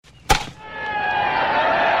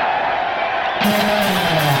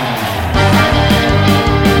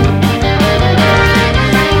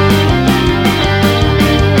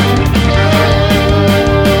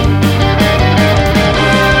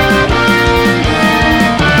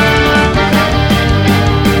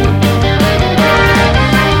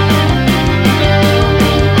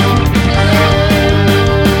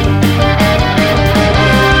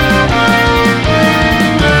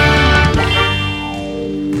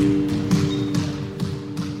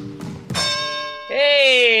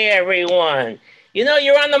everyone. You know,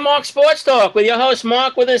 you're on the Mark Sports Talk with your host,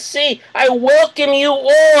 Mark with a C. I welcome you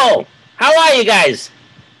all. How are you guys?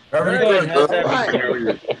 Very good. How's All right.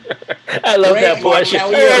 everything? I love that portion.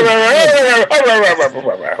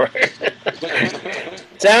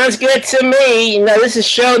 Sounds good to me. You know, this is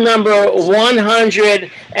show number 116.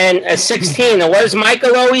 And what does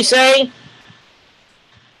Michael always say?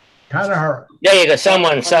 Kind of hurt. There you go.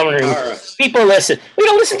 Someone. People listen. We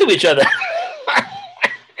don't listen to each other.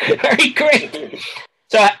 Very great.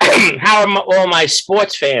 So, how are all my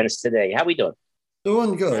sports fans today? How we doing?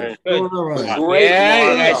 Doing good. Doing all right. Great,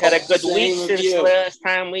 you guys had a good week since last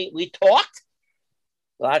time we talked.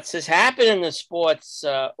 Lots has happened in the sports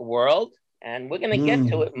world, and we're going to get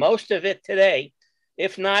to it, most of it today,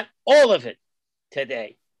 if not all of it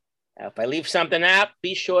today. Now, if I leave something out,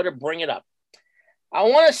 be sure to bring it up. I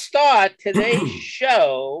want to start today's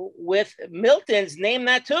show with Milton's Name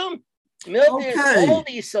That Tune. Milton's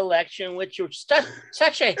oldie selection, which was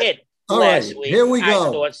such a hit last week. Here we go.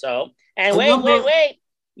 I thought so. And wait.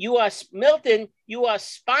 You are Milton. You are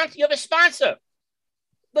sponsor. You have a sponsor.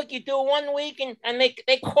 Look, you do 1 week and they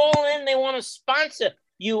call in. They want to sponsor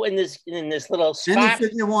you in this little spot.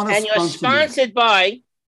 Anything you want to and you're sponsored by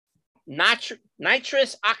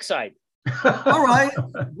nitrous oxide. All right.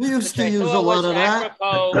 We used to use a lot of that.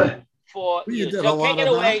 For we you. did So a lot take it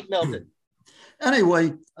of away, that. Milton.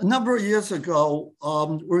 Anyway, a number of years ago,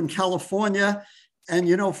 we're in California, and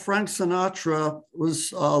you know Frank Sinatra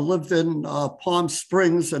was lived in Palm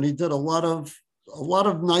Springs, and he did a lot of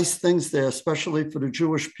nice things there, especially for the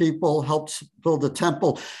Jewish people. Helped build a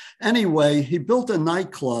temple. Anyway, he built a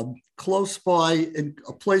nightclub close by in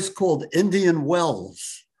a place called Indian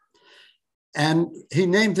Wells, and he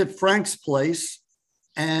named it Frank's Place.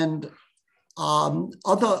 And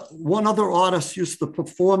one other artist used to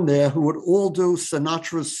perform there who would all do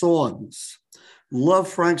Sinatra's songs. Love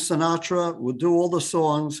Frank Sinatra, would do all the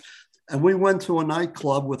songs. And we went to a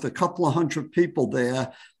nightclub with a couple of hundred people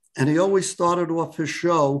there. And he always started off his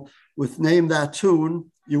show with Name That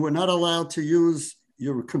Tune. You were not allowed to use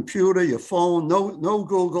your computer, your phone, no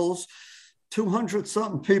Googles. 200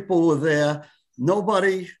 something people were there.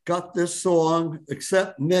 Nobody got this song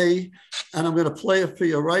except me. And I'm going to play it for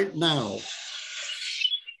you right now.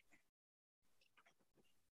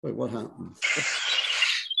 Wait, what happened?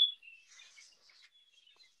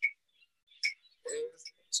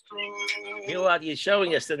 You're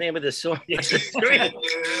showing us the name of the song. You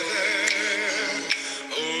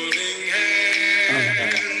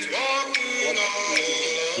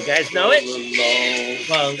guys know it?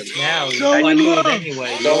 Well, now I knew it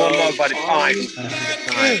anyway. So long by the time.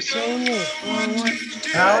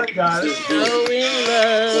 Now I got it. So in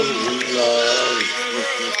love.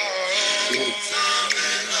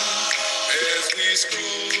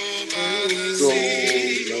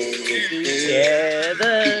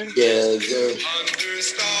 Together.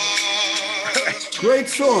 Great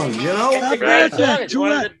song, you know? It's a great song.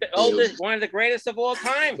 It's one of the greatest of all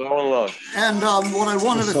time. So in love. And what I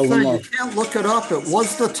wanted to say, you can't look it up. It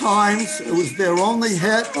was the Times. It was their only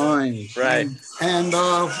hit. Right. And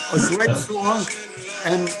a great song.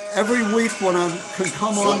 And every week when I can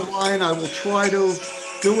come online, I will try to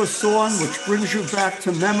do a song which brings you back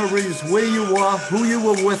to memories, where you are, who you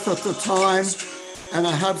were with at the time. And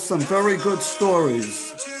I have some very good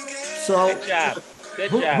stories. So, good job.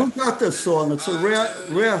 Good job. Who got this song? It's a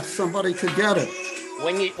rare somebody could get it.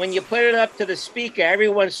 When you put it up to the speaker,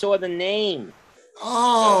 everyone saw the name.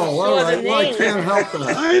 Oh, all right. Well, I can't help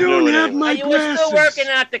that. I don't have my you were glasses. still working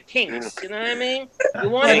out the kinks. You know what I mean? We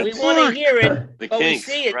want to hear it, but kinks,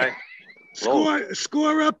 we see it. Right.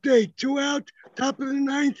 Score update. 2 out, top of the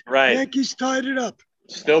ninth. Right. Yankees tied it up.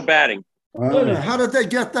 Still batting. How did they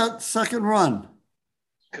get that second run?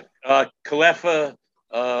 Cleffa,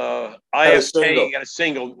 IFK got a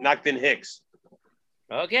single, knocked in Hicks.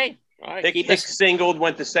 Okay. All right. Hicks singled,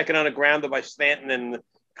 went to second on the grounder by Stanton, and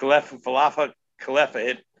Cleffa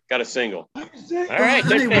hit, got a single. All right.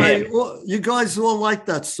 Anyway, you guys all like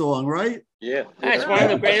that song, right? Yeah. That's one of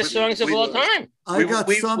the greatest songs of all time. I got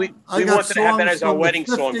we wanted to have that as our wedding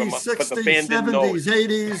song, but the band didn't know it.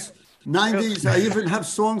 70s, 80s, 90s. I even have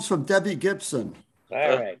songs from Debbie Gibson. All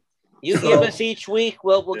right. You give us each week.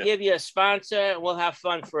 We'll give you a sponsor, and we'll have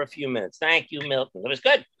fun for a few minutes. Thank you, Milton. It was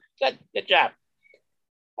good. Good job.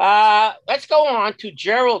 Let's go on to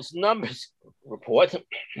Gerald's numbers report.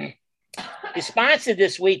 He's sponsored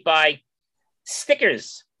this week by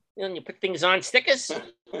stickers. You know, you put things on stickers.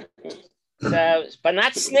 So, but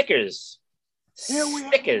not Snickers.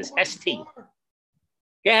 Stickers, ST.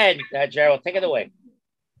 Go ahead, Gerald. Take it away.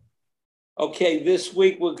 Okay, this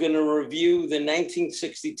week we're going to review the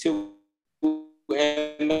 1962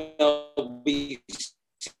 MLB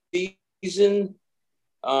season.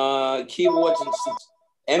 Key awards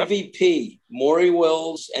and MVP, Maury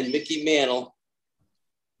Wills and Mickey Mantle.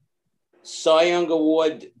 Cy Young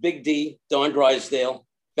Award, Big D, Don Drysdale.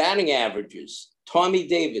 Batting averages, Tommy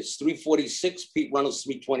Davis, 346, Pete Reynolds,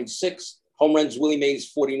 326. Home runs, Willie Mays,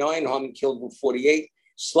 49, Harmon Killebrew, 48.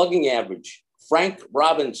 Slugging average, Frank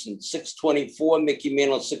Robinson, 624, Mickey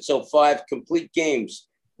Mantle, 605. Complete games,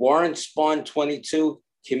 Warren Spahn, 22,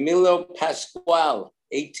 Camilo Pascual,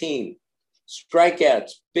 18.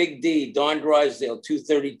 Strikeouts, Big D, Don Drysdale,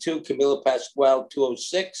 232, Camilo Pascual,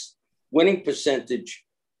 206. Winning percentage,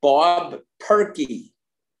 Bob Perky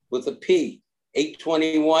with a P,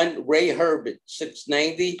 821. Ray Herbert,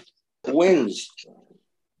 690. Wins,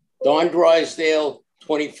 Don Drysdale,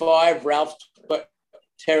 25. Ralph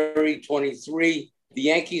Terry, 23. The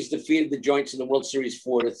Yankees defeated the Giants in the World Series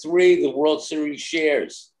 4-3. The World Series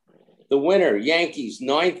shares. The winner, Yankees,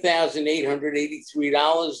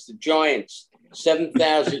 $9,883. The Giants,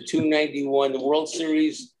 $7,291. The World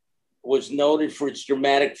Series was noted for its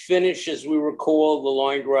dramatic finish, as we recall, the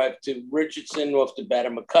line drive to Richardson off the bat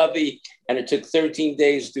of McCovey, and it took 13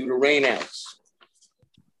 days due to rainouts.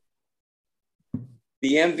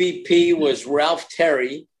 The MVP was Ralph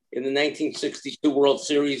Terry in the 1962 World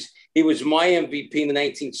Series. He was my MVP in the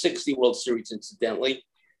 1960 World Series, incidentally.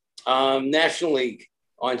 National League.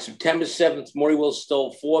 On September 7th, Maury Wills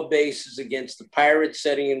stole 4 bases against the Pirates,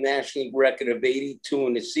 setting a National League record of 82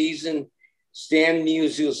 in the season. Stan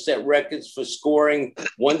Musial set records for scoring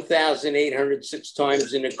 1,806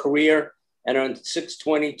 times in a career, and on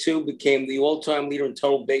 622 became the all-time leader in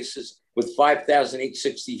total bases with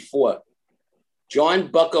 5,864.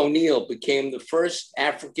 John Buck O'Neill became the first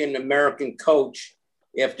African-American coach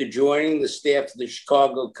after joining the staff of the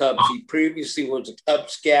Chicago Cubs. He previously was a Cub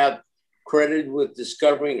Scout, credited with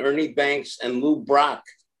discovering Ernie Banks and Lou Brock,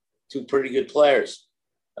 2 pretty good players.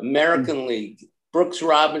 American League, Brooks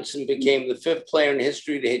Robinson became the 5th player in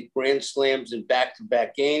history to hit grand slams in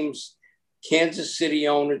back-to-back games. Kansas City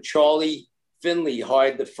owner Charlie Finley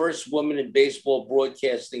hired the first woman in baseball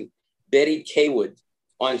broadcasting, Betty Kaywood.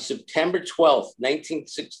 On September 12th,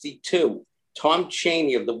 1962, Tom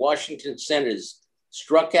Chaney of the Washington Senators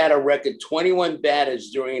struck out a record 21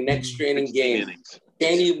 batters during an extra inning game.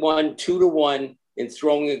 Chaney won 2-1 in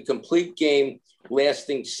throwing a complete game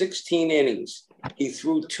lasting 16 innings. He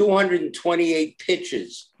threw 228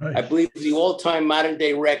 pitches. Nice. I believe the all-time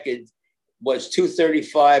modern-day record was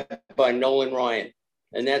 235 by Nolan Ryan.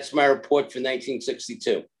 And that's my report for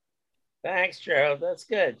 1962. Thanks, Gerald. That's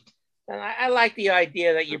good. And I like the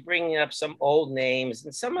idea that you're bringing up some old names.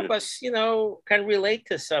 And some of us, can relate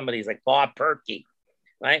to some of these, like Bob Perky,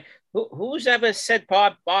 right? Who's ever said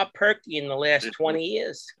Bob Perky in the last 20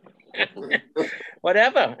 years?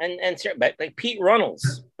 Whatever. And but like Pete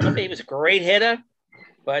Reynolds, he was a great hitter,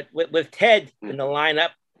 but with Ted in the lineup,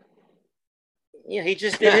 he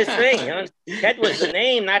just did his thing. Ted was the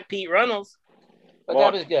name, not Pete Reynolds. But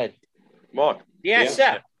Mark, that was good. Mark. Yes,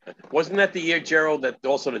 sir. Wasn't that the year, Gerald, that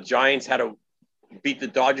also the Giants had to beat the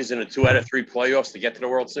Dodgers in a 2 out of 3 playoffs to get to the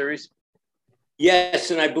World Series? Yes,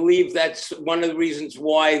 and I believe that's one of the reasons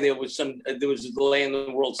why there was a delay in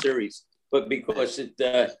the World Series, but because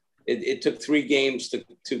it took 3 games to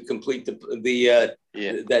complete that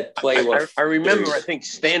playoff. I remember, I think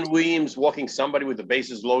Stan Williams walking somebody with the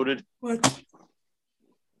bases loaded. What?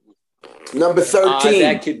 Number 13.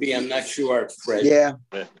 That could be. I'm not sure, Fred. Yeah.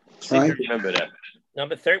 I think I remember that.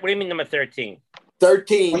 Number 13. What do you mean number 13?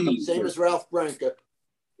 13. Same as Ralph Branca.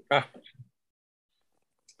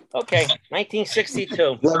 Okay,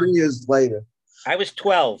 1962. 11 years later. I was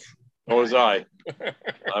 12. So was I.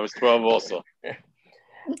 I was 12 also.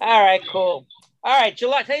 All right, cool. All right,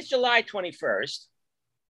 today's July 21st.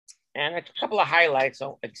 And a couple of highlights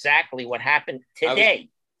on exactly what happened today.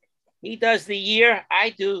 He does the year,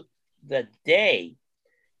 I do the day.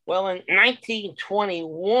 Well, in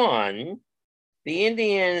 1921, the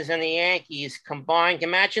Indians and the Yankees combined,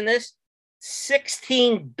 imagine this,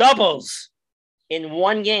 16 doubles in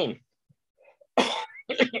one game.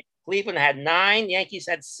 Cleveland had 9, Yankees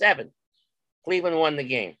had 7. Cleveland won the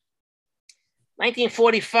game.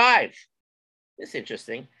 1945, this is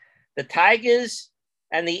interesting. The Tigers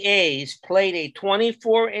and the A's played a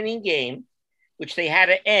 24-inning game, which they had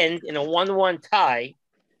to end in a 1-1 tie.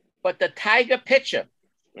 But the Tiger pitcher,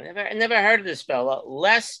 I never heard of this fella,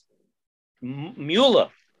 Les Mueller,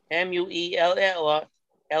 Mueller,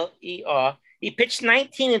 he pitched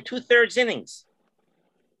 19 2/3 innings.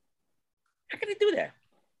 How can he do that?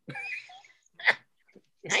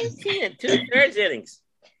 19 2/3 innings.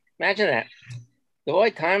 Imagine that.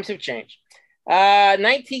 Boy, times have changed.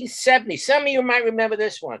 1970. Some of you might remember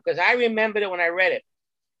this one because I remembered it when I read it.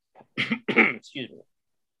 Excuse me.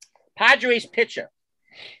 Padres pitcher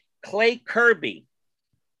Clay Kirby,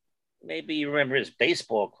 maybe you remember his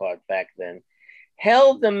baseball card back then,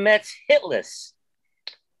 held the Mets hitless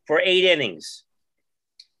for 8 innings,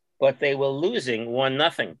 but they were losing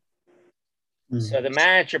 1-0. So the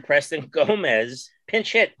manager, Preston Gomez,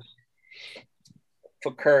 pinch hit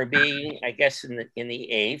for Kirby, I guess in the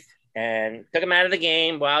 8th, and took him out of the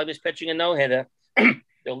game while he was pitching a no-hitter.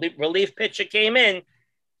 The relief pitcher came in,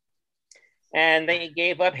 and they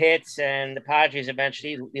gave up hits, and the Padres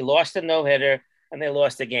eventually lost a no-hitter, and they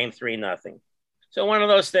lost the game 3-0. So one of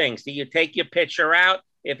those things. Do you take your pitcher out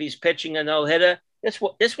if he's pitching a no-hitter? This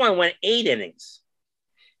one went 8 innings.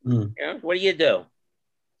 You know, what do you do?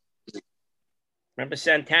 Remember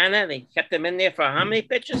Santana? They kept him in there for how many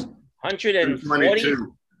pitches? 140?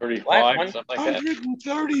 35, something like that.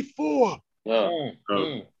 134.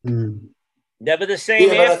 Never the same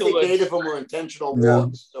afterwards. I think 8 of them were intentional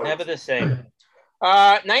walks. So. Never the same.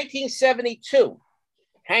 1972,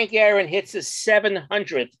 Hank Aaron hits his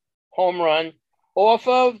 700th home run off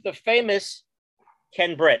of the famous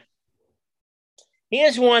Ken Britt.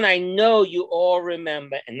 Here's one I know you all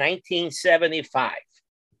remember in 1975.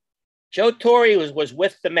 Joe Torre was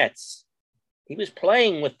with the Mets. He was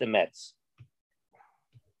playing with the Mets.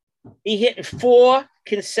 He hit in 4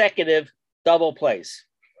 consecutive double plays.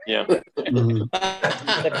 Yeah. The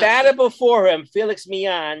batter before him, Felix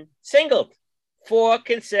Millan, singled 4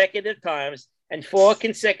 consecutive times, and 4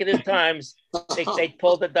 consecutive times they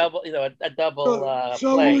pulled a double, a double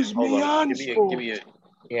so play. it was Milan's fault.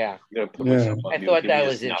 Yeah. I I thought that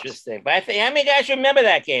was interesting. But I think, how many guys remember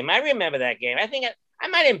that game? I remember that game. I think I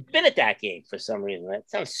might have been at that game for some reason. That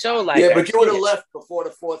sounds so like. Yeah, but you would have left before the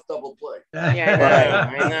 4th double play. Yeah,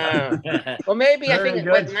 I know. Well, maybe Very I think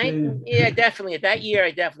good, yeah, definitely. That year,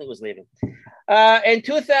 I definitely was leaving. In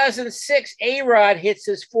 2006, A-Rod hits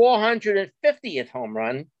his 450th home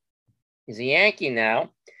run. He's a Yankee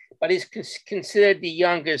now, but he's considered the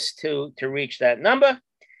youngest to reach that number.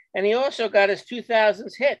 And he also got his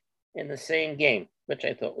 2000s hit in the same game, which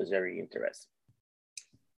I thought was very interesting.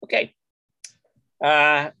 Okay.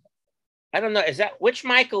 I don't know. Which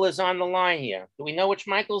Michael is on the line here? Do we know which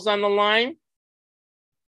Michael's on the line?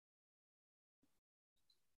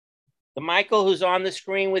 The Michael who's on the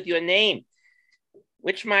screen with your name.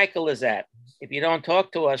 Which Michael is that? If you don't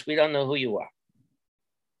talk to us, we don't know who you are.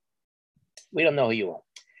 We don't know who you are.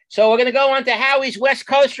 So we're going to go on to Howie's West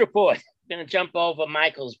Coast report. We're going to jump over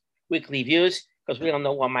Michael's weekly views because we don't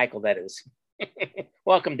know what Michael that is.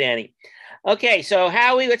 Welcome, Danny. Okay, so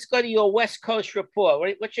Howie, let's go to your West Coast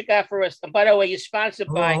report. What you got for us? And by the way, you're sponsored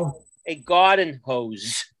by a garden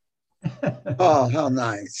hose. Oh, how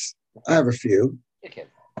nice. I have a few. Okay.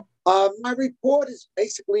 My report is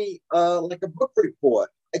basically like a book report.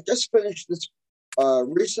 I just finished this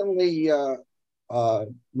recently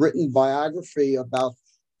written biography about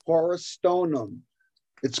Horace Stoneham.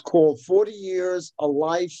 It's called 40 Years,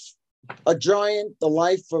 A Giant, The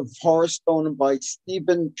Life of Horace Stoneham by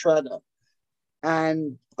Stephen Tretter.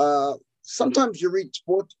 And sometimes you read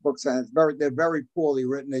sports books and they're very poorly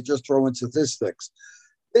written. They just throw in statistics.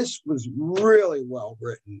 This was really well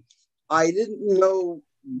written. I didn't know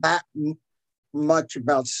that much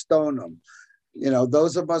about Stoneham. You know,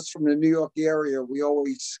 those of us from the New York area, we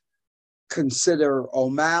always consider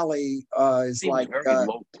O'Malley is like very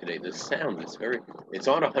low today. The sound is it's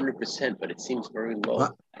on 100%, but it seems very low.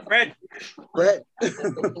 Fred.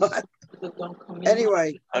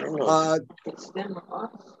 Anyway, I don't know. I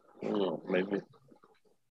don't know, maybe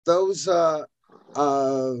those who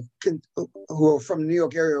are from the New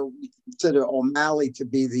York area, we consider O'Malley to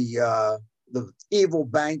be the evil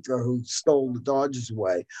banker who stole the Dodgers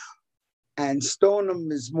away. And Stoneham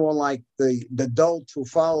is more like the dolt who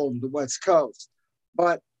followed the West Coast.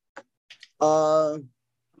 But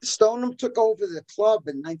Stoneham took over the club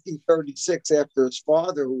in 1936 after his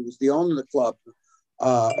father, who was the owner of the club,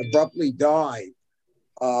 abruptly died.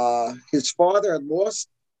 His father had lost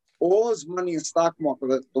all his money in the stock market.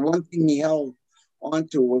 But the one thing he held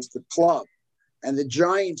onto was the club. And the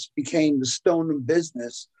Giants became the Stoneham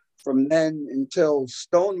business from then until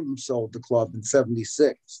Stoneham sold the club in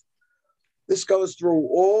 76. This goes through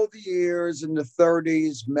all the years in the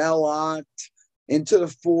 30s, Mel Ott, into the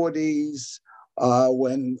 40s,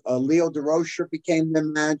 when Leo DeRocher became the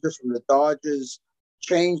manager from the Dodgers,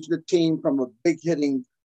 changed the team from a big hitting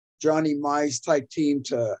Johnny Mize type team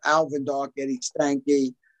to Alvin Dark, Eddie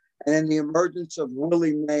Stanky, and then the emergence of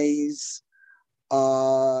Willie Mays,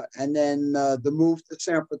 and then the move to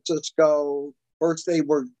San Francisco. First, he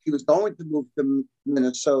was going to move to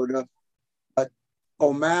Minnesota.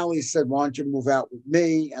 O'Malley said, "Why don't you move out with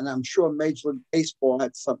me?" And I'm sure Major League Baseball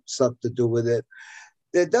had some stuff to do with it.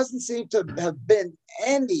 There doesn't seem to have been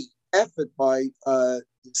any effort by the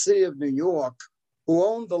city of New York, who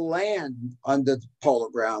owned the land under the Polo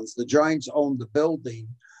Grounds. The Giants owned the building.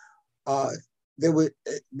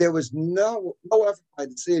 There was no effort by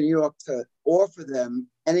the city of New York to offer them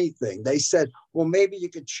anything. They said, well, maybe you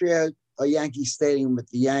could share a Yankee Stadium with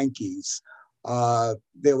the Yankees.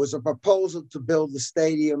 There was a proposal to build the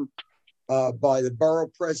stadium by the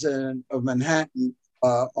borough president of Manhattan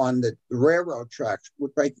on the railroad tracks,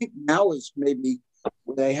 which I think now is maybe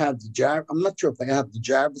where they have the I'm not sure if they have the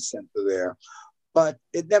Javits Center there, but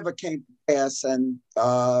it never came to pass. And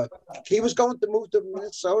he was going to move to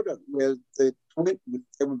Minnesota, where they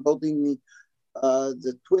were building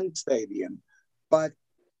the Twin Stadium. But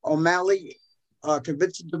O'Malley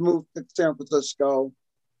convinced him to move to San Francisco.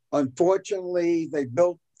 Unfortunately, they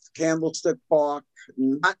built Candlestick Park,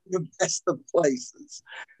 not the best of places.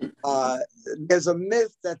 There's a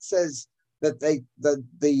myth that says that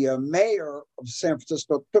the mayor of San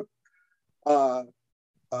Francisco took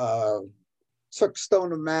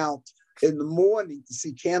Stoneham out in the morning to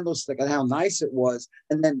see Candlestick and how nice it was,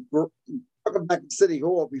 and then took him back to City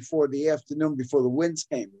Hall before the afternoon, before the winds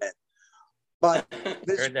came in. But I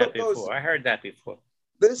heard that before.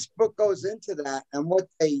 This book goes into that, and what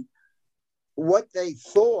they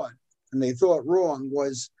thought, and they thought wrong,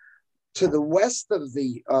 was to the west of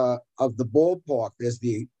the ballpark. There's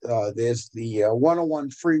the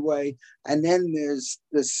 101 freeway, and then there's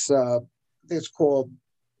this. It's called,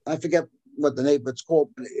 I forget what the name it's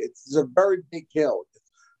called, but it's a very big hill,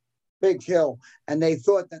 and they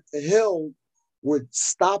thought that the hill would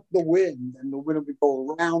stop the wind, and the wind would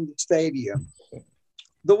go around the stadium.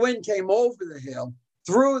 The wind came over the hill,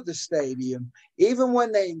 through the stadium, even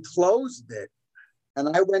when they enclosed it. And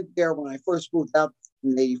I went there when I first moved out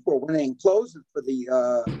in '84. When they enclosed it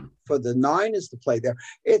for the Niners to play there,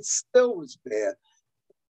 it still was bad.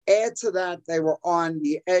 Add to that, they were on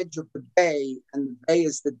the edge of the bay, and the bay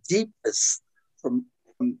is the deepest from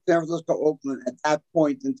San Francisco to Oakland at that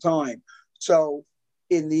point in time. So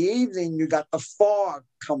in the evening, you got the fog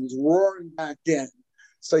comes roaring back in.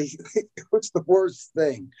 So it was the worst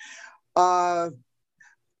thing.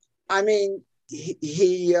 I mean,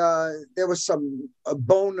 there was some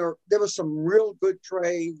there was some real good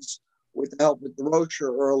trades with the help with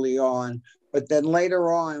Rocher early on, but then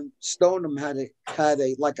later on, Stoneham had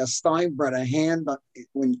a like a Steinbrenner hand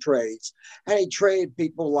in trades, and he traded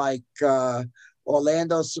people like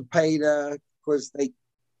Orlando Cepeda, because they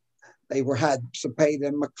had Cepeda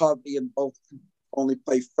and McCovey, and both only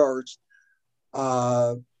play first.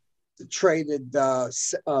 Traded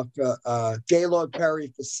Gaylord Perry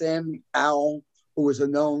for Sam McCowell, who was a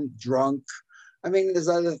known drunk. I mean, there's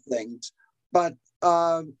other things, but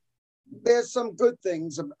there's some good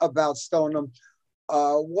things about Stoneham.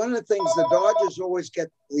 One of the things, the Dodgers always get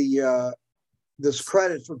this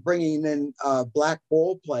credit for bringing in black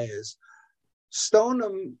ball players.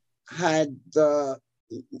 Stoneham had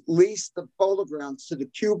leased the Polo Grounds to the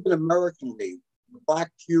Cuban American League,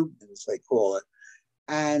 Black Cubans, they call it.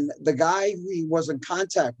 And the guy he was in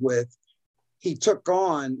contact with, he took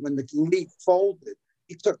on, when the league folded,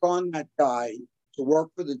 he took on that guy to work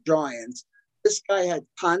for the Giants. This guy had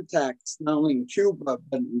contacts not only in Cuba,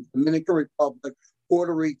 but in the Dominican Republic,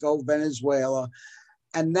 Puerto Rico, Venezuela.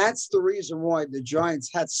 And that's the reason why the Giants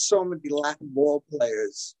had so many Latin ball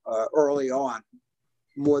players early on,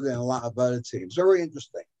 more than a lot of other teams. Very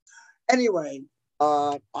interesting. Anyway,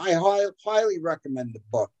 I highly recommend the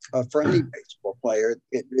book for any baseball player.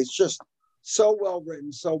 It's just so well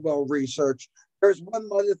written, so well researched. There's one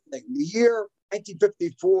other thing. The year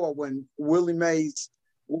 1954, when Willie Mays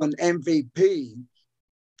won MVP,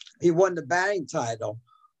 he won the batting title.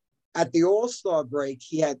 At the All-Star break,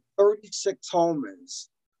 he had 36 homers.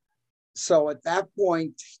 So at that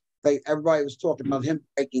point, everybody was talking about him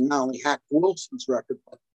breaking not only Hack Wilson's record,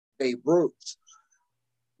 but Babe Ruth's.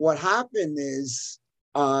 What happened is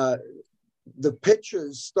the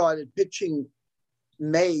pitchers started pitching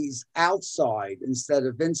Mays outside instead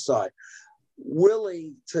of inside.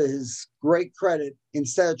 Willie, to his great credit,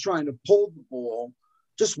 instead of trying to pull the ball,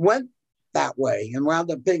 just went that way and wound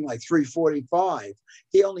up being like 345.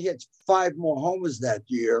 He only hit 5 more homers that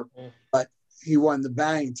year, but he won the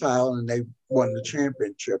batting title and they won the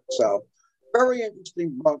championship. So very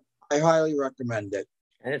interesting book. I highly recommend it.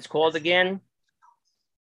 And it's called again?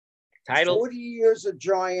 Title? 40 Years a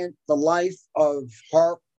Giant, The Life of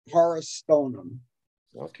Horace Stoneham.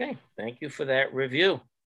 Okay, thank you for that review.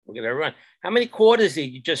 We're going to run. How many quarters did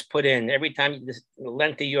you just put in every time you just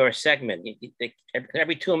length of your segment?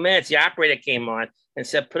 Every 2 minutes, the operator came on and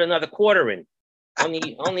said, put another quarter in.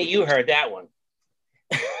 Only you heard that one.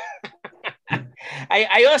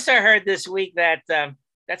 I also heard this week that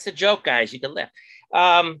that's a joke, guys. You can laugh.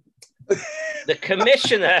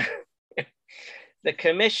 The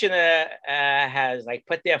commissioner has like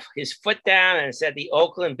put his foot down and said the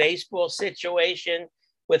Oakland baseball situation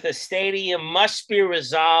with a stadium must be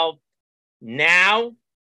resolved now.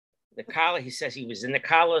 He says he was in the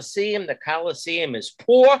Coliseum. The Coliseum is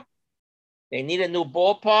poor. They need a new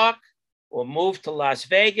ballpark or move to Las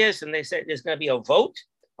Vegas. And they said there's going to be a vote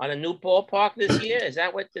on a new ballpark this year. Is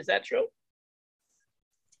that true?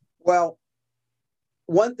 Well,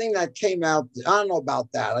 one thing that came out, I don't know about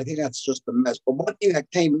that. I think that's just a mess. But one thing that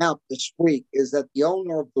came out this week is that the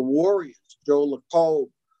owner of the Warriors, Joe LaCobe,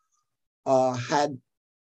 had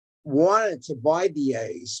wanted to buy the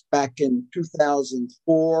A's back in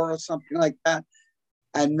 2004 or something like that.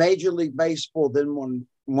 And Major League Baseball didn't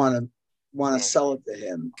want to sell it to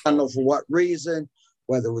him. I don't know for what reason,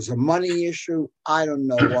 whether it was a money issue. I don't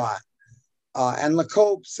know why. And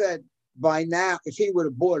LaCobe said, by now, if he would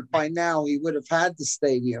have bought it by now, he would have had the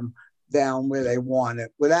stadium down where they want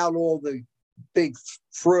it without all the big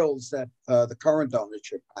frills that the current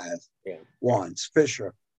ownership wants.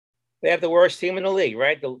 Fisher. They have the worst team in the league,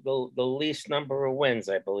 right? The least number of wins,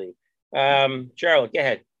 I believe. Gerald, go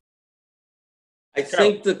ahead. I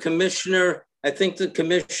think the commissioner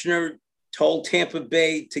told Tampa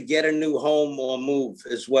Bay to get a new home or move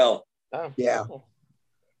as well. Oh, yeah.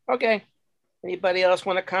 Okay. Anybody else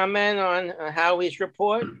want to comment on Howie's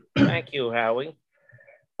report? Thank you, Howie.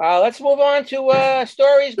 Let's move on to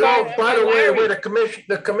stories. By the way, where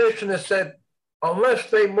the commissioner said, unless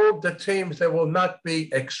they move the teams, there will not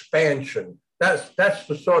be expansion. That's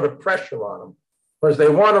the sort of pressure on them because they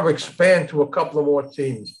want to expand to a couple of more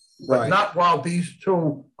teams, but not while these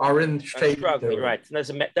two are in shape. Struggling, right?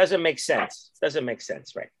 Doesn't make sense. Doesn't make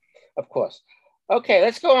sense, right? Of course. Okay,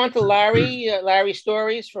 let's go on to Larry. Larry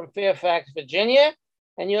Stories from Fairfax, Virginia,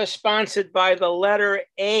 and you're sponsored by the letter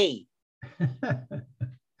A.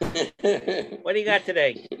 What do you got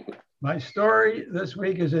today? My story this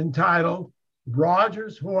week is entitled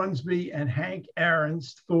Rogers, Hornsby, and Hank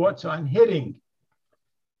Aaron's Thoughts on Hitting.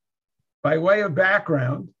 By way of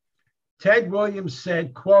background, Ted Williams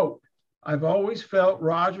said, quote, I've always felt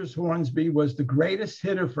Rogers Hornsby was the greatest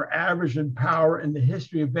hitter for average and power in the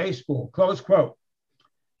history of baseball, close quote.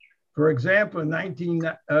 For example, in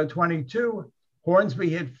 1922, Hornsby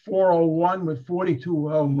hit .401 with 42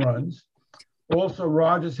 home runs. Also,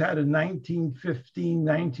 Rogers had a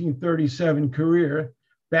 1915-1937 career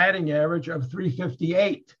batting average of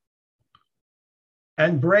 .358.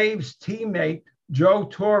 And Braves teammate Joe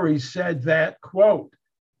Torre said that, quote,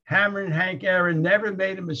 Hammerin' Hank Aaron never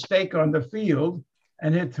made a mistake on the field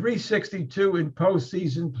and hit .362 in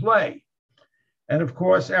postseason play. And of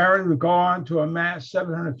course, Aaron would go on to amass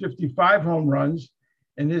 755 home runs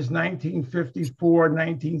in his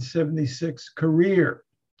 1954-1976 career.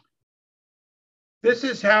 This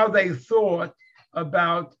is how they thought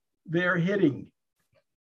about their hitting.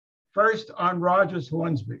 First, on Rogers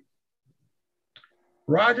Hornsby.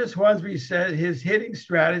 Rogers Hornsby said his hitting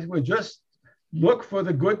strategy was just look for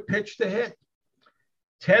the good pitch to hit.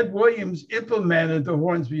 Ted Williams implemented the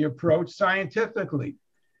Hornsby approach scientifically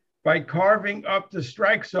by carving up the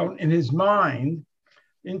strike zone in his mind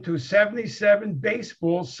into 77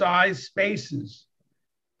 baseball-sized spaces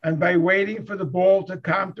and by waiting for the ball to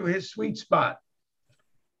come to his sweet spot.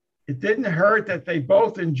 It didn't hurt that they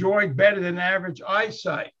both enjoyed better than average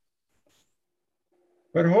eyesight.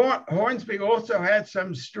 But Hornsby also had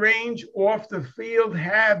some strange off-the-field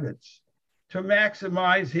habits to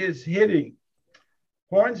maximize his hitting.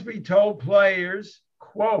 Hornsby told players,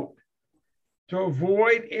 quote, to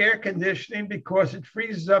avoid air conditioning because it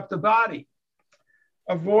freezes up the body.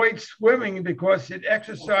 Avoid swimming because it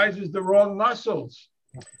exercises the wrong muscles.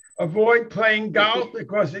 Avoid playing golf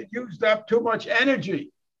because it used up too much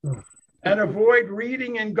energy. And avoid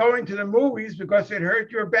reading and going to the movies because it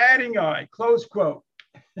hurt your batting eye, close quote.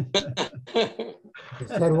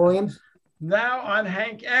 Ted Williams? Now on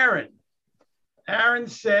Hank Aaron. Aaron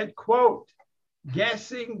said, quote,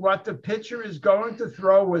 guessing what the pitcher is going to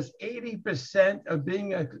throw was 80% of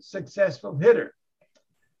being a successful hitter.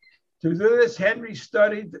 To do this, Henry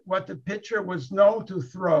studied what the pitcher was known to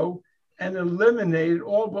throw and eliminated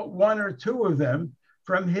all but one or two of them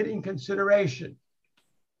from hitting consideration.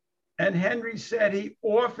 And Henry said he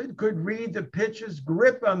often could read the pitcher's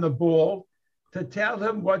grip on the ball to tell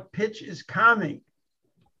him what pitch is coming.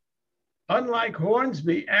 Unlike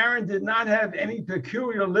Hornsby, Aaron did not have any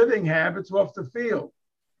peculiar living habits off the field.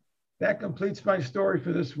 That completes my story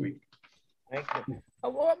for this week. Thank you.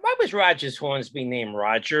 Why was Rogers Hornsby named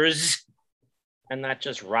Rogers and not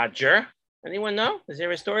just Roger? Anyone know? Is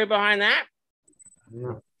there a story behind that?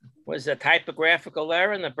 Yeah. Was a typographical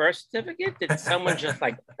error in the birth certificate? Did someone just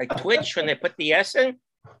like twitch when they put the S in?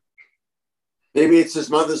 Maybe it's his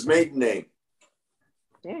mother's maiden name.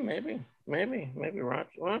 Yeah, maybe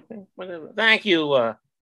Roger. Okay, whatever. Thank you,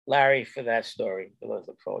 Larry, for that story. I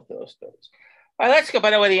look forward to those stories. All right, let's go.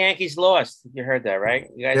 By the way, the Yankees lost. You heard that, right?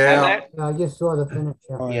 You guys have that? Yeah, I just saw the finish.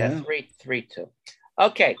 Yeah, 3-2.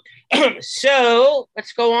 Okay, so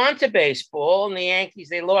let's go on to baseball. And the Yankees,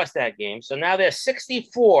 they lost that game. So now they're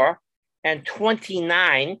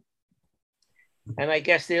 64-29. And I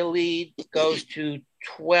guess their lead goes to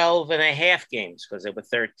 12 and a half games because they were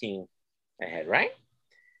 13 ahead, right?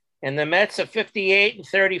 And the Mets are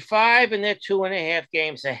 58-35, and they're 2.5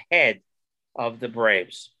 games ahead of the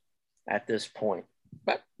Braves at this point.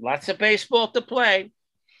 But lots of baseball to play.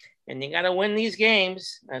 And you got to win these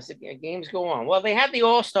games as the games go on. Well, they had the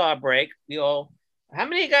All-Star break. How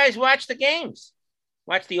many of you guys watched the games?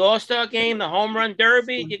 Watch the All-Star game, the Home Run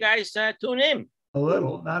Derby? You guys tune in? A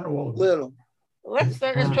little, not all. Little. Let's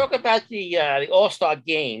talk about the All-Star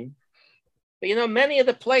game. But, many of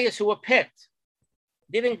the players who were picked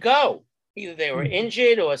didn't go. Either they were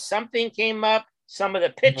injured or something came up. Some of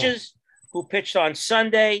the pitchers who pitched on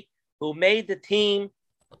Sunday, who made the team,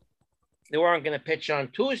 they weren't going to pitch on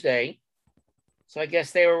Tuesday. So I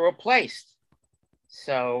guess they were replaced.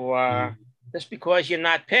 So just because you're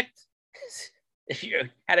not picked, if you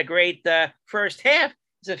had a great first half,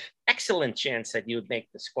 there's an excellent chance that you would make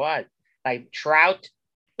the squad. Like Trout,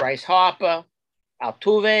 Bryce Harper,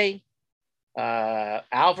 Altuve,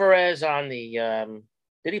 Alvarez on the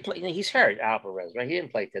did he play? He's hurt, Alvarez, right? He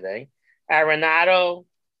didn't play today. Arenado,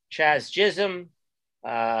 Chaz Chisholm,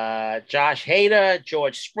 Josh Hader,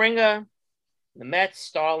 George Springer, the Mets,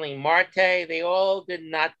 Starling Marte, they all did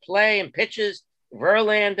not play. And pitchers,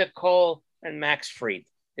 Verlander, Cole, and Max Fried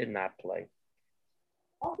did not play.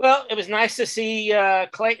 Well, it was nice to see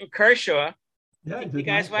Clayton Kershaw. Yeah, you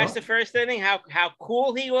guys watched the first inning? How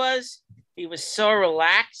cool he was. He was so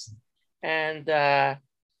relaxed and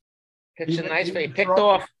pitched a nice play. He picked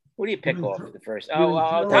off. Who do you pick off the first?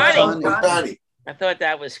 Ohtani. I thought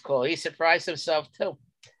that was cool. He surprised himself too.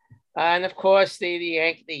 And of course,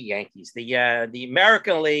 the Yankees, the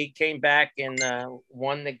American League came back and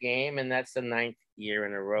won the game, and that's the 9th year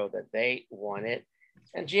in a row that they won it.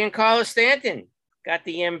 And Giancarlo Stanton got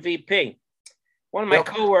the MVP. One of my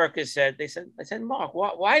coworkers said, I said, Mark,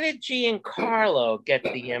 why did Giancarlo get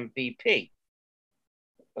the MVP?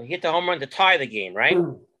 Well, he hit the home run to tie the game, right?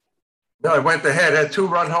 No, it went ahead. A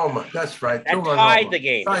 2-run homer. That's right. That tied the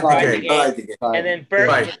game. Tied the game. And then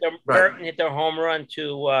Burton hit the home run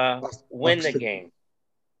to win the game.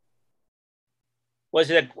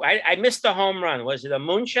 Was it I missed the home run. Was it a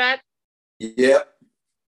moonshot? Yep.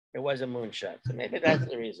 It was a moonshot. So maybe that's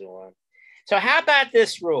the reason why. So how about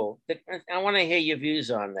this rule? I want to hear your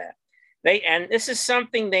views on that. And this is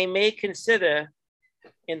something they may consider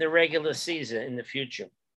in the regular season in the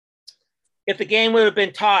future. If the game would have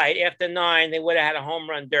been tied after 9, they would have had a home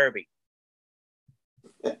run derby.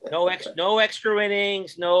 No extra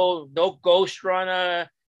innings, no ghost runner,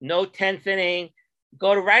 no 10th inning.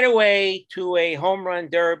 Go right away to a home run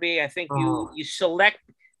derby. I think you select.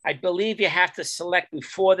 I believe you have to select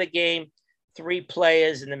before the game 3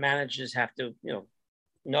 players, and the managers have to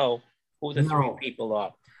know who the 3 people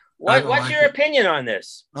are. What's your opinion on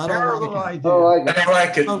this? I don't like it. I don't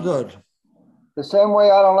like it. Oh, good. The same way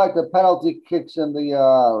I don't like the penalty kicks in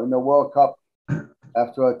the World Cup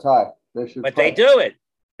after a tie. They do it.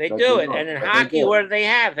 They do it. And in hockey, what do they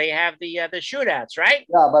have? They have the shootouts, right?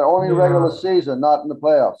 Yeah, but only regular season, not in the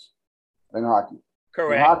playoffs. In hockey.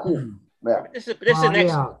 Correct. In hockey, yeah.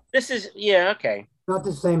 This is okay. Not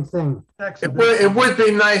the same thing. It would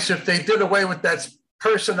be nice if they did away with that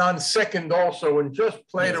person on second also and just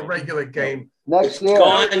played a regular game. Next year.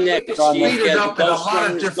 Gone next year. Speed it up in a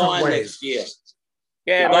lot of different ways. Next year.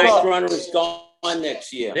 Yeah, the ghost runner is gone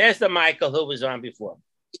next year. There's the Michael who was on before.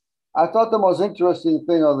 I thought the most interesting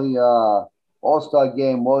thing of the All-Star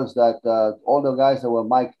game was that all the guys that were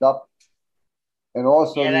mic'd up, and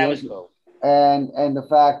also that was cool. And the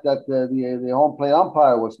fact that the home plate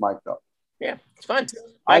umpire was mic'd up. Yeah, it's fun.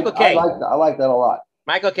 Michael Kay. I like that a lot.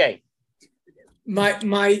 Michael Kay. My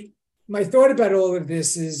thought about all of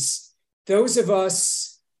this is those of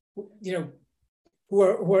us, who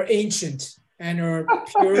are ancient and are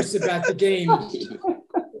purists about the game.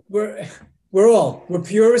 We're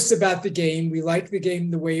purists about the game. We like the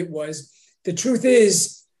game the way it was. the truth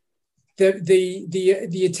is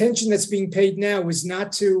the attention that's being paid now is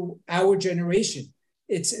not to our generation.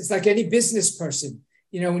 It's like any business person.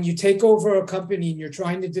 When you take over a company and you're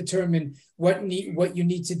trying to determine what you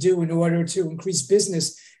need to do in order to increase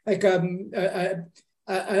business, like a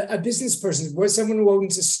business person, where someone who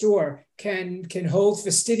owns a store can hold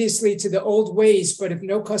fastidiously to the old ways, but if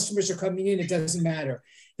no customers are coming in, it doesn't matter.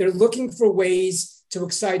 They're looking for ways to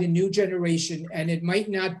excite a new generation, and it might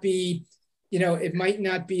not be, it might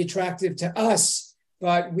not be attractive to us,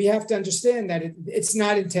 but we have to understand that it's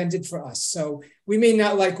not intended for us. So we may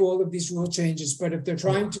not like all of these rule changes, but if they're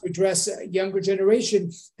trying to address a younger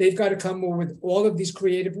generation, they've got to come up with all of these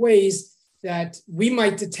creative ways that we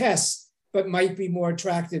might detest, but might be more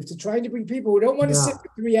attractive to trying to bring people who don't want to sit for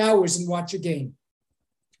 3 hours and watch a game.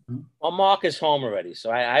 Well, Mark is home already, so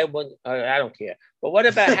I don't care. But what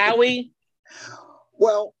about Howie?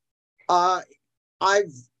 Well,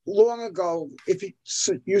 I've long ago, if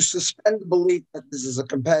you suspend the belief that this is a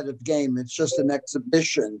competitive game, it's just an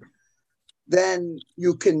exhibition, then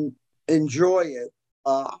you can enjoy it.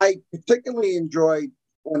 I particularly enjoyed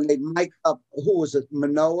when they mic'd up, who was it,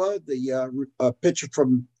 Manoah, the pitcher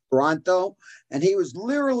from Toronto, and he was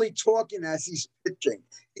literally talking as he's pitching.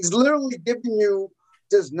 He's literally giving you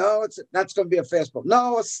this, no, that's going to be a fastball.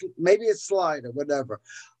 No, maybe a slide or whatever.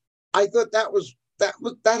 I thought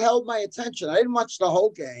that held my attention. I didn't watch the whole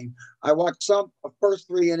game. I watched some first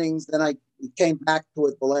 3 innings, then I came back to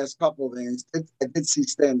it the last couple of innings. I did see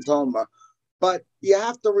Stan's homer. But you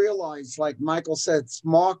have to realize, like Michael said, it's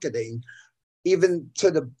marketing, even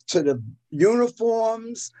to the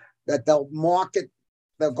uniforms that they'll market.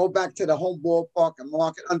 They'll go back to the home ballpark and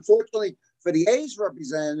market. Unfortunately, for the A's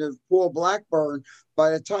representative, Paul Blackburn,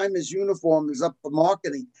 by the time his uniform is up for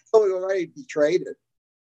marketing, he'll already be traded.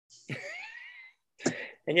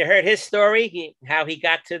 And you heard his story, how he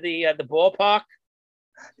got to the ballpark?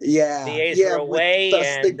 Yeah. The A's were away,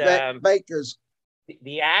 and Bakers.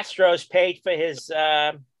 The Astros paid for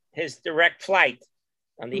his direct flight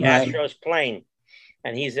on the Astros plane,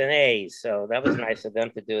 and he's an A's, so that was nice of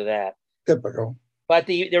them to do that. Typical. But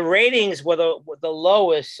the ratings were the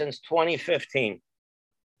lowest since 2015.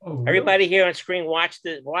 Oh, really? Everybody here on screen watched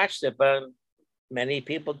it, but many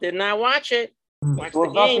people did not watch it. There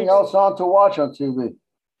was nothing else on to watch on TV.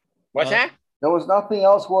 What's that? There was nothing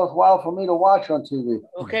else worthwhile for me to watch on TV.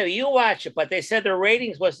 Okay, well, you watch it, but they said the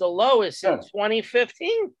ratings was the lowest since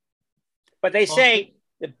 2015. But they say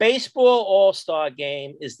the baseball all-star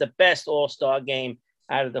game is the best all-star game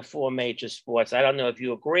out of the 4 major sports. I don't know if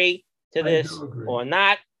you agree to this or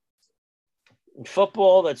not. In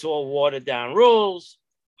football, that's all watered down rules.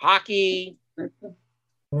 Hockey. Yeah,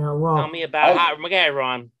 well, tell me about hockey. Okay,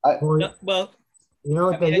 Ron.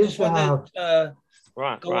 They used to have.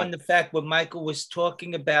 Go on the fact what Michael was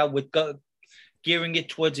talking about with gearing it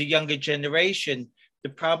towards a younger generation. The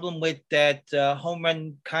problem with that home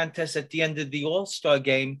run contest at the end of the All-Star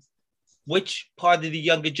game, which part of the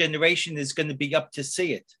younger generation is going to be up to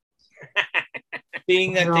see it?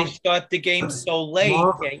 Being that they start the game so late.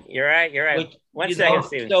 Okay, you're right. Which, One second,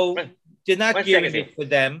 Steven. So they're not gearing it for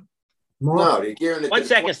them. No, they're gearing it. 1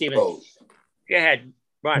 second, Steven. Go ahead,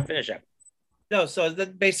 Ron. Finish up. No, so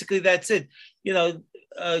basically that's it.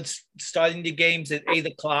 Starting the games at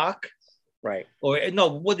 8:00, right? Or no,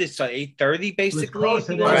 what is it? 8:30, basically.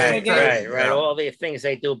 Right. All the things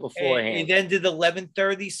they do beforehand. It ended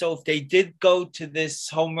 11:30. So if they did go to this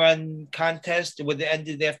home run contest, it would have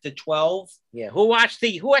ended after 12. Yeah. Who watched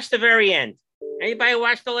the very end? Anybody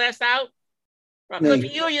watch the last out? Good for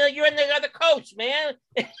you. You're in the other coach, man.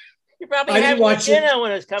 You probably having dinner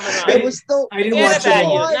when it's coming on. It was still. I didn't watch it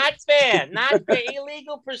all. Not fair. Not fair.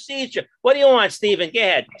 Illegal procedure. What do you want, Stephen? Go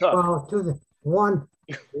ahead. Talk. Well,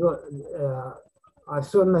 I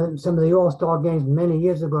saw some of the All-Star games many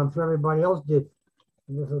years ago. I'm sure everybody else did.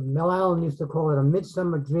 Mel Allen used to call it a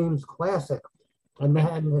Midsummer Dreams Classic. And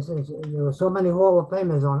there were so many Hall of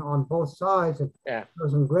Famers on both sides. And there were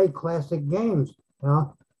some great classic games. And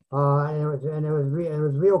it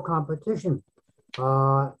was real competition.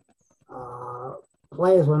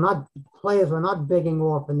 Players were not bigging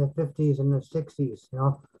off in the 50s and the 60s,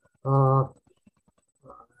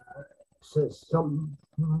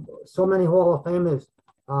 so many Hall of Famers.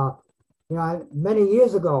 Many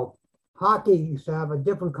years ago, hockey used to have a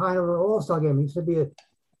different kind of an all-star game. It used to be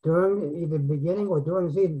during either beginning or during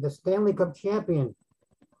the season, the Stanley Cup champion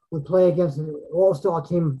would play against the all-star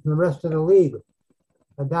team from the rest of the league.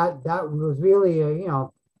 And that was really a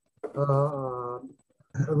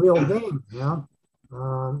real game,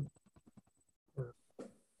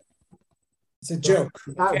 It's a joke.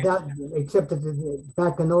 Except that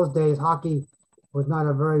back in those days, hockey was not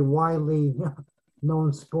a very widely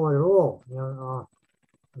known sport at all.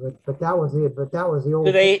 But that was the old.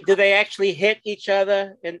 Do they actually hit each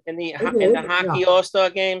other in the hockey All-Star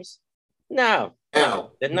games? No,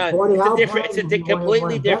 they're not. It's a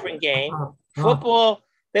completely different game. Football,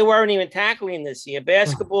 they weren't even tackling this year.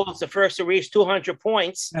 Basketball is the first to reach 200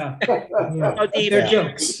 points. No They're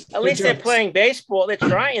jokes. At least they're playing baseball. They're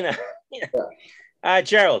trying to.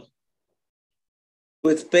 Gerald.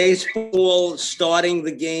 With baseball starting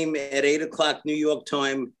the game at 8 o'clock New York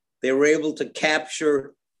time, they were able to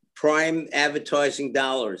capture prime advertising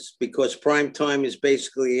dollars because prime time is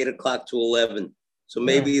basically 8 o'clock to 11. So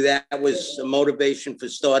maybe that was a motivation for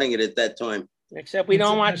starting it at that time. Except we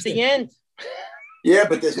don't watch the end. Yeah,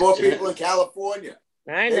 but there's more people in California.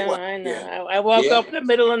 I know. I woke up in the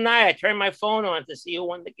middle of the night. I turned my phone on to see who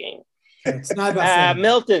won the game. It's not about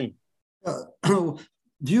Milton. Do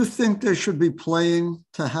you think they should be playing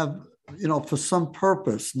to have, for some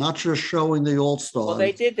purpose, not just showing the All-Stars? Well,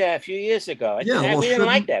 they did that a few years ago. We didn't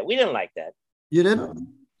like that. We didn't like that. You didn't?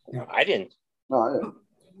 No, I didn't. No, I didn't.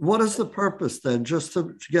 What is the purpose then? Just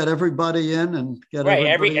to get everybody in and get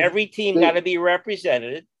every team got to be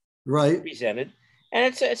represented. Right. Represented. And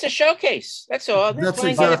it's a showcase. That's all. They're That's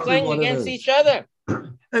playing, exactly playing what against each other.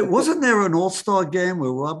 Hey, wasn't there an All-Star game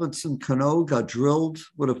where Robinson Cano got drilled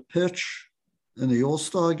with a pitch in the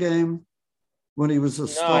All-Star game when he was a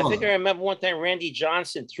star? I think I remember one time Randy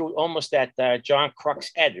Johnson threw almost at John Kruk's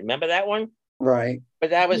head. Remember that one? Right.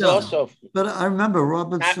 But that was also. But I remember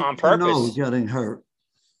Robinson on purpose. Cano getting hurt.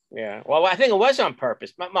 Yeah. Well, I think it was on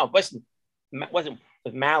purpose. It wasn't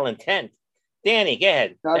with malintent. Danny, go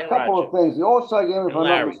ahead. Now, a couple of things. The All-Star game, if I'm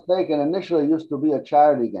not mistaken, initially used to be a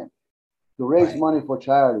charity game to raise money for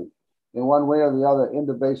charity in one way or the other in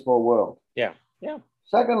the baseball world. Yeah.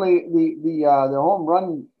 Secondly, the home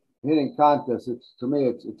run hitting contest, to me,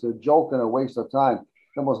 it's a joke and a waste of time.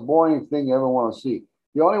 The most boring thing you ever want to see.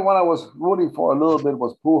 The only one I was rooting for a little bit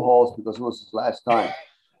was Pujols because it was his last time.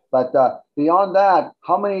 But beyond that,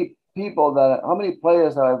 how many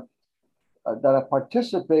players that have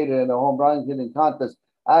participated in the home run hitting contest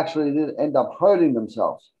actually did end up hurting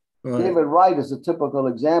themselves? Right. David Wright is a typical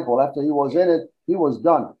example. After he was in it, he was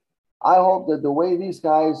done. I hope that the way these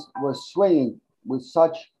guys were swinging with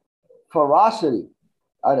such ferocity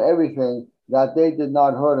at everything that they did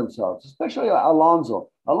not hurt themselves, especially Alonso.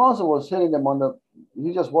 Alonso was hitting them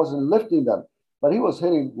he just wasn't lifting them, but he was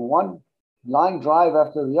hitting one line drive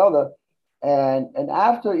after the other. And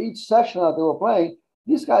after each session that they were playing,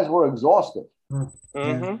 these guys were exhausted.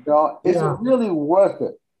 Mm-hmm. Is it really worth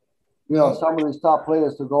it? Some of these top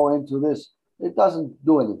players to go into this. It doesn't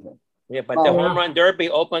do anything. Yeah, but the home run derby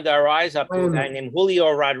opened our eyes up to a guy named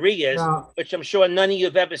Julio Rodriguez, which I'm sure none of you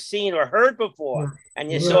have ever seen or heard before.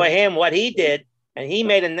 And you saw him, what he did, and he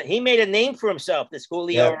made a name for himself, this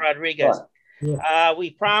Julio Rodriguez. We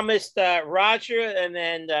promised Roger, and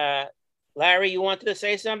then Larry, you wanted to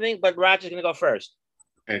say something, but Roger's going to go first.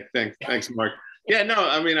 Okay, thanks, Mark. Yeah, no,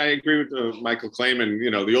 I mean, I agree with Michael Klayman.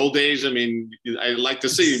 The old days, I mean, I'd like to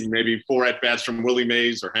see maybe 4 at-bats from Willie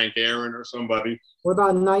Mays or Hank Aaron or somebody. What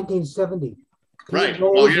about 1970? Right.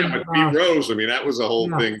 Well, yeah, with Pete Rose. I mean, that was a whole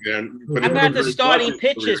thing. How about the starting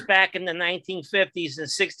pitchers back in the 1950s and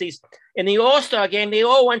 60s? In the All-Star game, they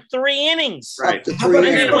all went 3 innings. Right. And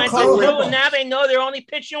they went to 2, and now they know they're only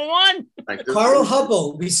pitching 1. Carl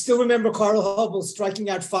Hubbell. We still remember Carl Hubbell striking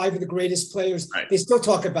out 5 of the greatest players. Right. They still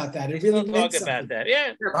talk about that. It really meant something. About that.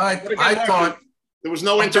 Yeah. I thought there was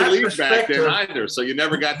no interleague back then either, so you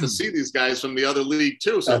never got to see these guys from the other league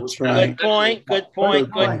too. So it was Good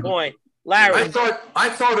point. Larry, I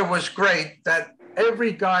thought it was great that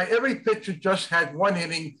every pitcher just had 1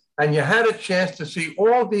 inning, and you had a chance to see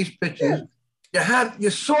all these pitches. You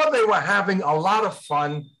saw they were having a lot of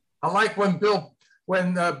fun. I like when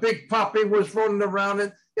Big Papi was running around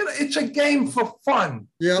it. It's a game for fun.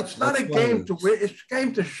 Yeah, it's not a game to win. It's a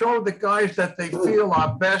game to show the guys that they feel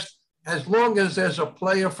are best, as long as there's a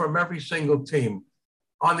player from every single team.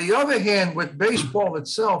 On the other hand, with baseball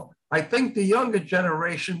itself, I think the younger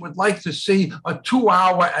generation would like to see a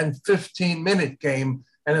 2-hour and 15-minute game.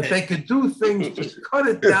 And if they could do things to cut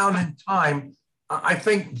it down in time, I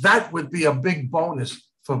think that would be a big bonus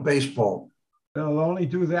for baseball. They'll only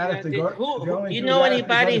do that if they go. You know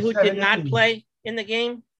anybody who did not play in the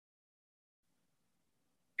game?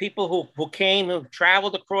 People who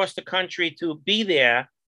traveled across the country to be there.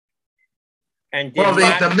 And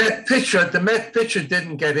the Met pitcher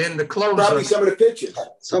didn't get in. The closer. Probably some of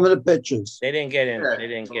the pitchers. They didn't get in. They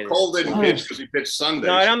didn't get in. Cole didn't pitch because he pitched Sundays.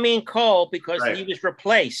 No, I don't mean Cole because he was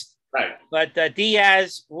replaced. Right. But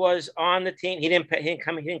Diaz was on the team. He didn't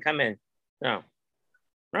come in. No.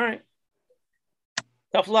 All right.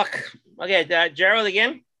 Tough luck. Okay, Gerald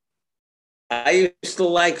again. I used to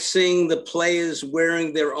like seeing the players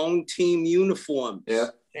wearing their own team uniforms. Yeah.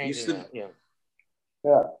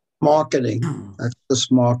 Yeah. Marketing. That's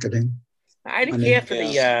just marketing. I didn't care for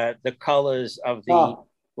the colors of the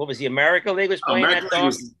what was the America League was playing that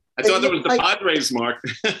dog. I thought that was the Padres, Mark.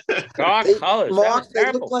 Dark colors. Mark,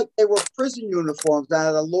 they looked like they were prison uniforms that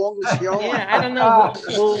had the longest yard. Yeah, I don't know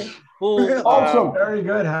who awesome. Very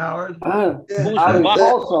good, Howard. Who's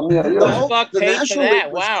awesome. Yeah, the fuck paid for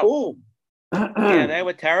that? Wow. Cool. Yeah, they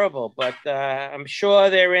were terrible, but I'm sure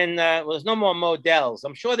they're in. There's no more Models.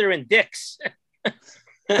 I'm sure they're in Dick's.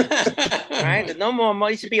 Right? There's no more.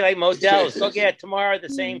 Used to be like Models. Go get tomorrow the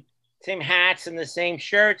same hats and the same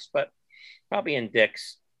shirts, but probably in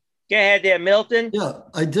Dick's. Go ahead there, Milton. Yeah,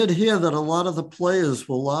 I did hear that a lot of the players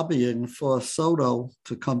were lobbying for Soto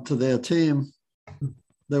to come to their team.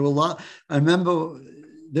 There were I remember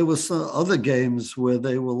there was some other games where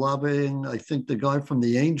they were lobbying, I think the guy from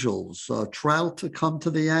the Angels, Trout, to come to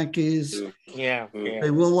the Yankees. Yeah.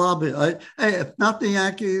 They will lobby. Hey, if not the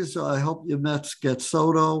Yankees, I hope your Mets get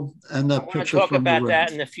Soto and that pitcher talk from about the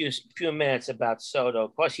that Reds. in a few minutes about Soto.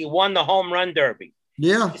 Of course, he won the home run derby.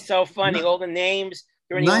 Yeah. It's so funny. All the names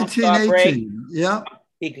during the All-Star break. 1918. Yeah.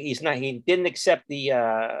 He didn't accept the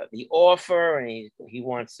offer, and he's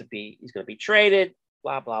going to be traded.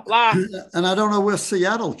 Blah blah blah. And I don't know where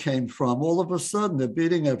Seattle came from. All of a sudden, they're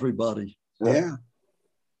beating everybody. Yeah.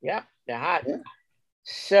 Yeah, they're hot. Yeah.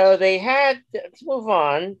 So they had. Let's move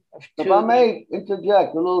on. If I may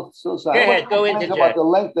interject a little suicide. Go ahead. Go interject. About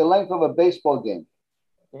the length of a baseball game.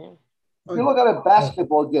 Yeah. If you look at a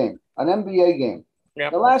basketball game, an NBA game,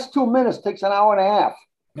 the last 2 minutes takes an hour and a half.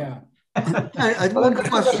 Yeah. I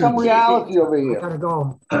There's some reality over here. Gotta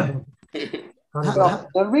go.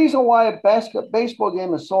 The reason why a baseball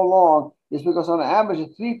game is so long is because on average,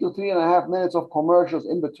 it's 3 to 3.5 minutes of commercials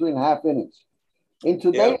in between half innings. In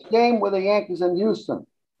today's game with the Yankees and Houston,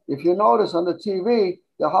 if you notice on the TV,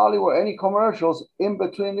 there hardly were any commercials in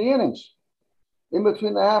between the innings, in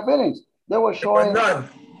between the half innings. They were showing none.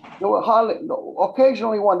 There were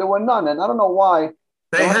occasionally one. There were none, and I don't know why.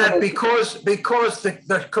 They had because the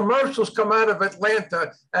commercials come out of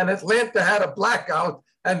Atlanta, and Atlanta had a blackout.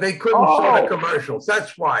 And they couldn't show the commercials.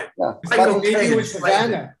 That's why. Yeah. Maybe it was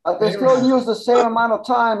Savannah. They still use the same amount of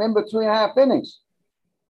time in between half innings.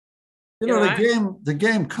 You know, the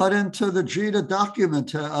game cut into the Jeter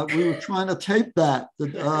document. We were trying to tape that,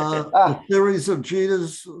 the series of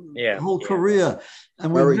Jeter's whole career,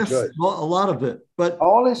 and we missed a lot of it. But I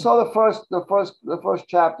only saw the first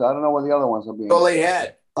chapter. I don't know where the other ones are being. All they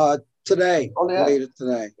had today. Today is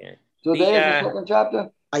the second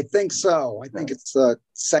chapter. I think so. I think it's the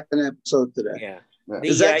second episode today. Yeah.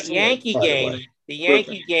 The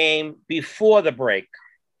Yankee game before the break.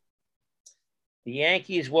 The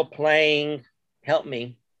Yankees were playing, help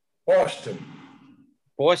me. Boston.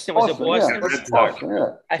 Boston was a Boston.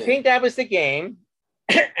 Yeah. I think that was the game.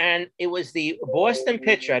 And it was the Boston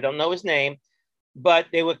pitcher. I don't know his name, but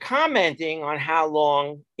they were commenting on how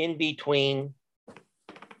long in between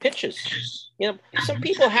pitches. You know, some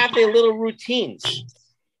people have their little routines.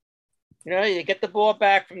 You know, you get the ball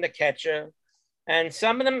back from the catcher, and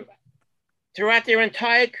some of them, throughout their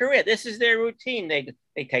entire career, this is their routine. They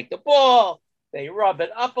take the ball, they rub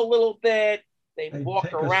it up a little bit, they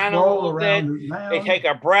walk around a little bit, they take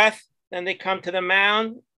a breath, then they come to the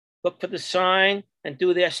mound, look for the sign, and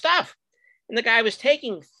do their stuff. And the guy was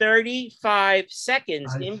taking 35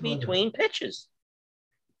 seconds in between pitches.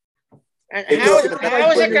 And how is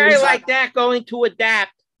a guy like that going to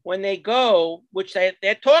adapt when they go, which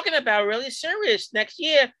they're talking about really serious next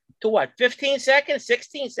year, to what, 15 seconds,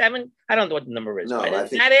 16, 7? I don't know what the number is,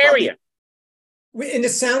 but in that area. In the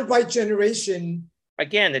soundbite generation.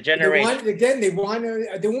 Again, the generation. There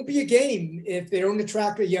won't be a game if they don't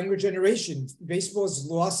attract a younger generation. Baseball's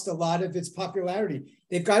lost a lot of its popularity.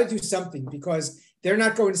 They've got to do something because they're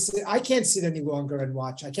not going to sit. I can't sit any longer and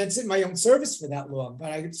watch. I can't sit in my own service for that long,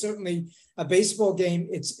 but I could certainly, a baseball game,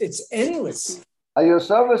 it's endless. Are your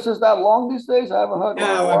services that long these days? I haven't heard.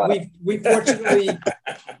 No, we fortunately,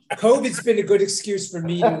 COVID's been a good excuse for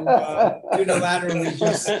me to unilaterally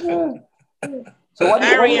just. So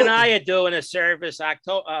Larry and I are doing a service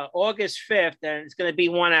August 5th, and it's going to be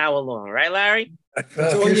 1 hour long, right, Larry? I'm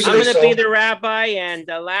going to be the rabbi, and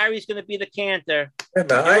Larry's going to be the cantor. I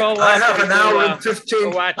have an hour and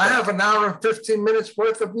 15. I have an hour and 15 minutes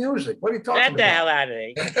worth of music. What are you talking about? Get the hell out of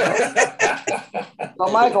here.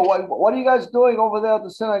 So, Michael, what are you guys doing over there at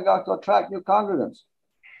the synagogue to attract new congregants?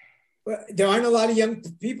 Well, there aren't a lot of young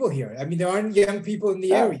people here. I mean, there aren't young people in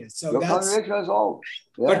the area. So Your that's congregation is old.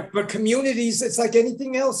 Yeah. but communities, it's like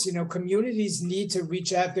anything else, you know, communities need to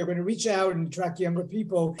reach out. They're going to reach out and attract younger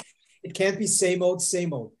people. It can't be same old,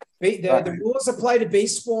 same old. The rules apply to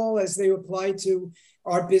baseball as they apply to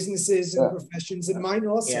our businesses and professions, and mine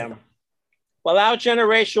also. Yeah. Well, our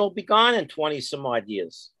generation will be gone in 20 some odd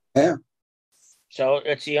years. Yeah. So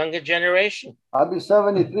it's a younger generation. I'll be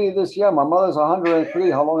 73 this year. My mother's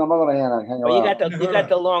 103. How long am I going to hang Well, around? you got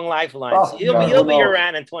the long lifelines. Oh, You'll be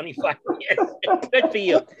around in 25 years. Good for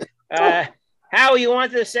you. Howie, you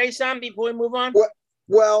wanted to say something before we move on?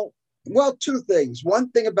 Well, two things. One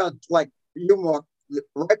thing about like you, Mark,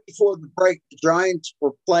 right before the break, the Giants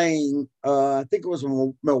were playing, I think it was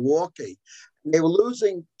Milwaukee. They were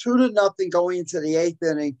losing 2-0 going into the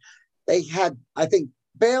 8th inning. They had, I think,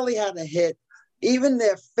 barely had a hit. Even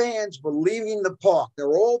their fans were leaving the park. There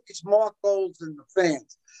were all these Mark Golds in the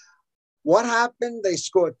fans. What happened? They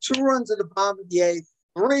scored 2 runs at the bottom of the 8th,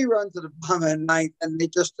 3 runs at the bottom of the 9th, and they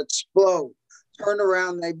just explode. Turn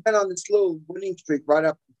around. They've been on this little winning streak right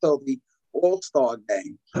up until the All-Star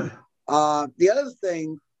game. The other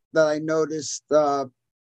thing that I noticed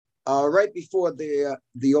right before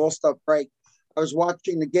the All-Star break, I was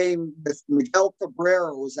watching the game with Miguel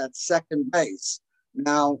Cabrera, who was at second base.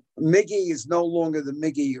 Now, Miggy is no longer the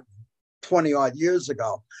Miggy 20-odd years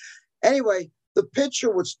ago. Anyway, the pitcher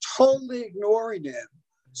was totally ignoring him.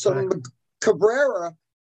 So Cabrera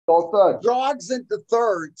jogs into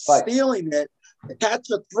third, stealing it. The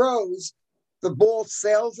catcher throws. The ball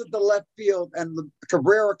sails into left field, and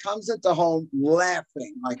Cabrera comes into home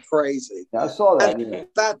laughing like crazy. Yeah, I saw that.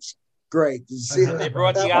 That's great. See, they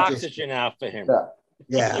brought the oxygen out for him.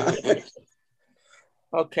 Yeah.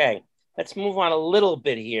 Okay. Let's move on a little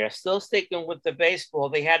bit here. Still sticking with the baseball,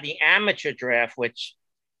 they had the amateur draft, which,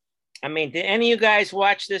 I mean, did any of you guys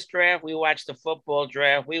watch this draft? We watched the football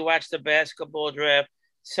draft. We watched the basketball draft.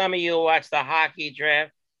 Some of you watched the hockey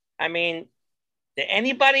draft. I mean, did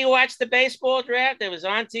anybody watch the baseball draft? It was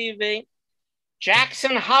on TV.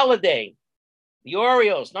 Jackson Holliday, the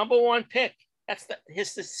Orioles, #1 pick.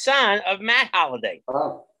 He's the son of Matt Holliday.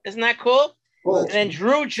 Isn't that cool? And then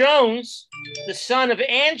Drew Jones, the son of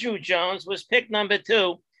Andrew Jones, was picked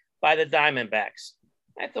 #2 by the Diamondbacks.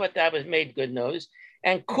 I thought that made good news.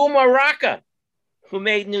 And Kuma Raka, who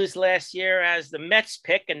made news last year as the Mets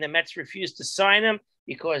pick, and the Mets refused to sign him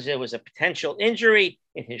because there was a potential injury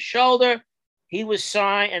in his shoulder. He was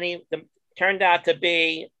signed, and he turned out to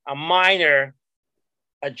be a minor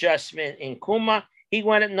adjustment in Kuma. He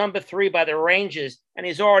went at #3 by the Rangers, and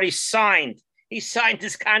he's already signed. He signed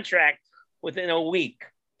his contract within a week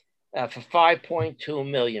for $5.2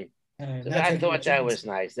 million. So I thought that was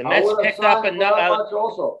nice. The Mets picked up another.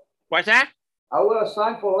 What's that? I would have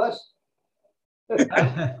signed for less.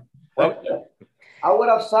 I would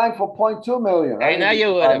have signed for $0.2 million. I know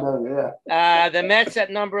you would have. The Mets at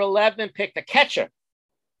 #11 picked a catcher,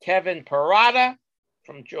 Kevin Parada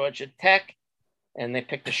from Georgia Tech. And they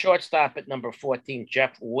picked a shortstop at #14,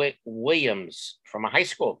 Jeff Williams from a high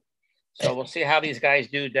school. So we'll see how these guys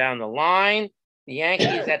do down the line. The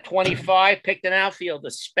Yankees at 25 picked an outfielder,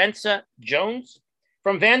 Spencer Jones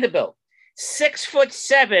from Vanderbilt.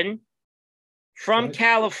 6'7" from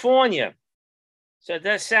California. So does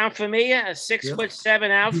that sound familiar? A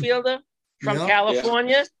 6'7" outfielder from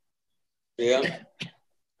California? Yeah.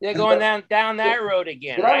 They're going down that road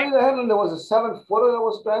again, Did I read the headline? There was a 7-footer that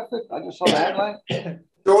was drafted. I just saw the headline.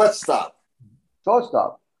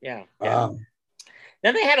 Shortstop. Yeah.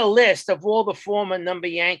 Then they had a list of all the former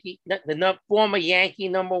former Yankee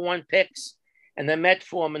 #1 picks and the Met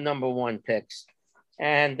former #1 picks.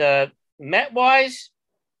 And Met-wise,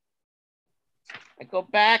 I go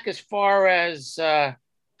back as far as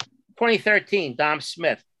 2013, Dom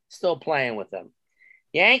Smith, still playing with them.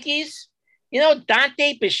 Yankees,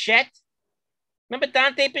 Dante Bichette. Remember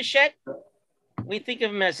Dante Bichette? We think of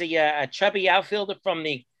him as a chubby outfielder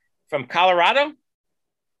from Colorado.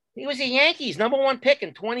 He was a Yankees #1 pick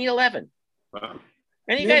in 2011. Wow.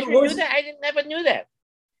 And you guys knew that? I never knew that.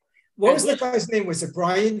 What was the guy's name? Was it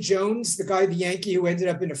Brian Jones, the guy, the Yankee who ended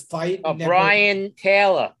up in a fight? Brian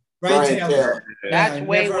Taylor. Brian Taylor. That's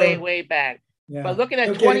way back. Yeah. But looking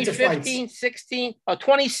at 2015, 16, or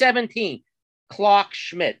 2017, Clark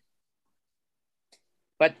Schmidt.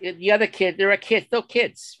 But the other kid, there are still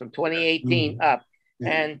kids from 2018 up.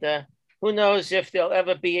 And who knows if they'll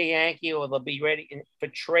ever be a Yankee or they'll be ready for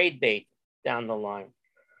trade bait down the line.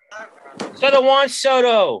 So the Juan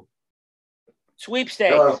Soto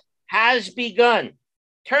sweepstakes has begun.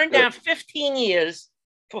 Turned down 15 years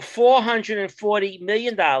for $440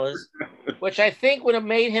 million which I think would have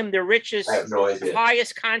made him the richest, I have no idea.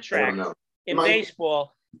 highest I don't contract know. in Mike-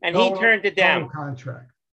 baseball, and he turned it down. Contract.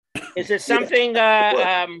 Is it something,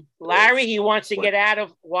 Larry, he wants to get out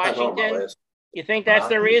of Washington? You think that's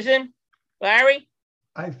the reason, Larry?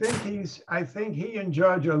 I think he and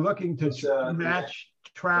Judge are looking to match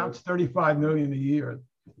Trout's $35 million a year.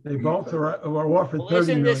 They both are offered Well, $30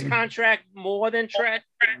 isn't this million. contract more than Trout?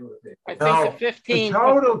 I think No. the 15. The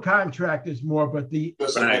total contract is more, but the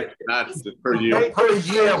Right, not the per year. Per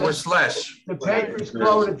year was less. the papers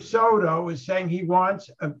quoted Soto as saying he wants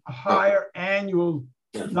a higher annual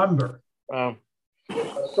number.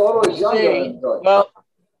 Soto is younger than Judge. Well,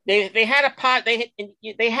 they had a pot. They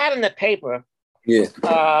had in the paper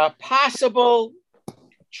possible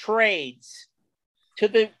trades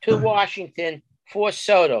to Washington for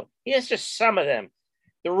Soto. Here's just some of them.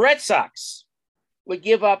 The Red Sox would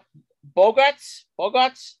give up Bogarts,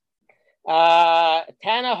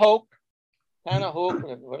 Tanner Hope,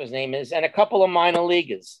 what his name is, and a couple of minor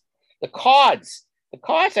leaguers. The Cards,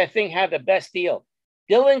 I think, have the best deal.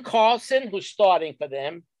 Dylan Carlson, who's starting for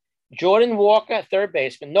them, Jordan Walker, third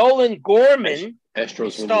baseman, Nolan Gorman is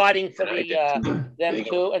starting for them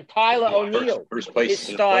too, and Tyler O'Neill is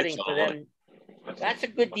starting for them. That's a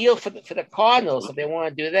good deal for the Cardinals if they want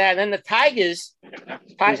to do that. And then the Tigers,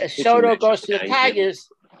 Soto goes to the Tigers.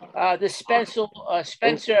 This Spencer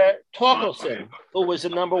Torkelson, who was the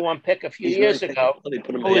 #1 pick a few years ago,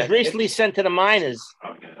 who was recently sent to the minors.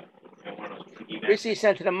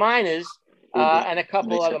 And a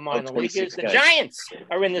couple other minor leaguers. The Giants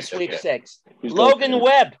are in the sweepstakes. Logan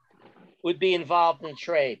Webb would be involved in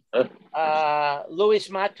trade. Luis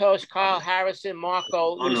Matos, Carl Harrison,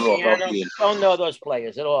 Marco Luciano. Don't know those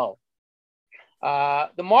players at all.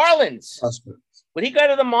 The Marlins. Would he go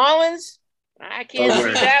to the Marlins? I can't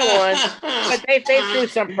see that one. But they threw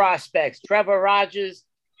some prospects. Trevor Rogers,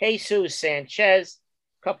 Jesus Sanchez,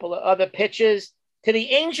 a couple of other pitchers. To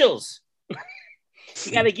the Angels.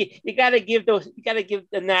 You gotta give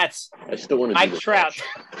the Nats Mike Trout.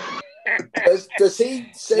 Does he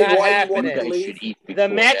say Not why happening. he wanted to leave? The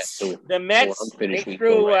Mets,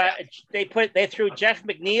 they threw Jeff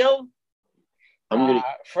McNeil,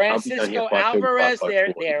 Francisco Alvarez,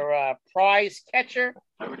 their prize catcher,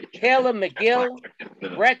 Taylor McGill,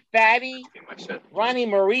 Brett Batty, Ronnie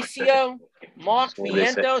Mauricio, Mark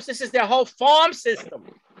Vientos. This is their whole farm system.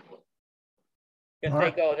 If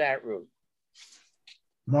they go that route.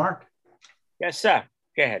 Mark? Yes, sir.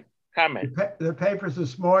 Go ahead. Comment. The papers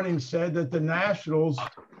this morning said that the Nationals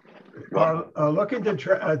are looking to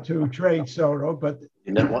trade Soto, but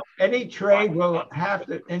any trade will have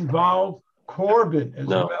to involve Corbin as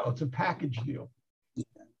well. It's a package deal.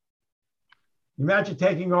 Imagine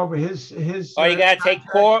taking over his. Oh, you got to take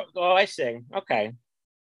Corbin. Oh, I see. Okay.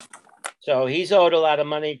 So he's owed a lot of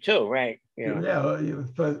money too, right? Yeah,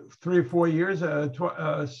 for 3 or 4 years,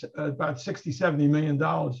 about $60-70 million.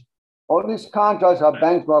 All these contracts are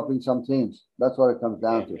bankrupting some teams. That's what it comes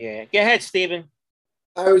down to. Yeah. Go ahead, Stephen.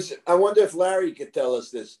 I wonder if Larry could tell us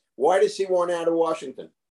this. Why does he want out of Washington?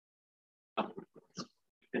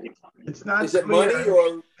 It's not. Is it money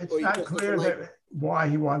or? It's not clear why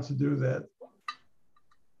he wants to do that.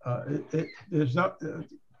 There's no.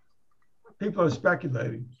 People are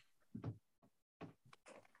speculating.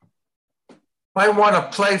 I want to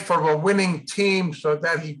play for a winning team so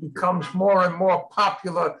that he becomes more and more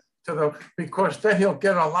popular because then he'll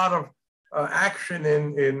get a lot of action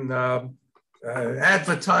in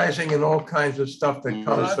advertising and all kinds of stuff that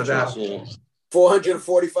comes with that.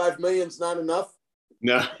 445 million is not enough?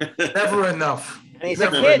 No. Never enough. And he's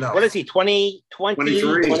Never a kid. enough. What is he?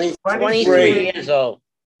 23 years old.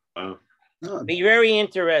 Wow. Be very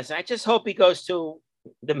interesting. I just hope he goes to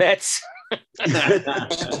the Mets.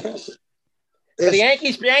 The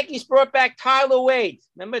Yankees brought back Tyler Wade.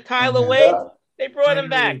 Remember Tyler Wade? They brought him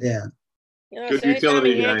back. Yeah. You know, Good so anytime a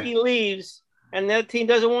utility guy. Yankee leaves and their team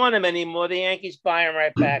doesn't want him anymore, the Yankees buy him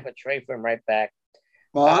right back or trade for him right back.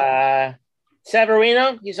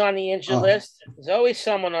 Severino, he's on the injured list. There's always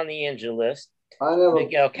someone on the injured list.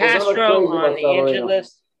 Miguel Castro on the injured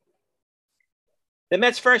list. The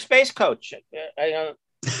Mets first base coach.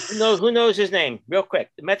 Who knows his name? Real quick.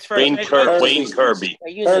 The Mets first base coach. Wayne Kirby.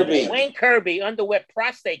 Wayne Kirby underwent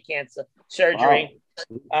prostate cancer surgery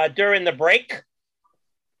during the break.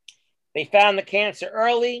 They found the cancer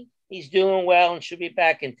early. He's doing well and should be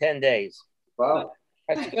back in 10 days. Wow.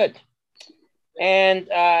 That's good. And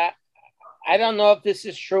I don't know if this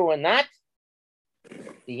is true or not.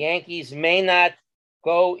 The Yankees may not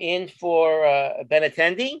go in for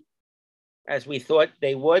Benintendi, as we thought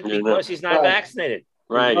they would, because he's not vaccinated.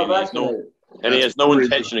 Right. And he has no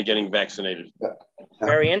intention of getting vaccinated.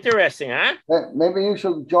 Very interesting, huh? Maybe you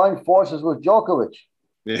should join forces with Djokovic.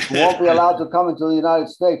 He won't be allowed to come into the United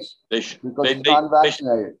States because he's not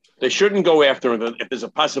vaccinated. They shouldn't go after him. If there's a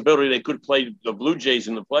possibility they could play the Blue Jays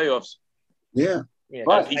in the playoffs. Yeah. Yeah,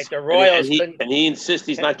 Right. like the Royals and he insists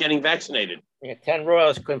he's not getting vaccinated. Yeah, 10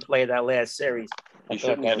 Royals couldn't play that last series. He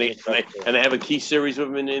shouldn't. And they have a key series with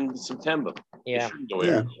him in September. Yeah.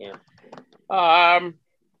 Yeah.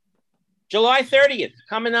 July 30th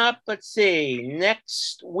coming up. Let's see.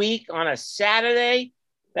 Next week on a Saturday,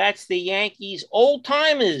 that's the Yankees Old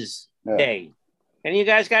Timers Day. And you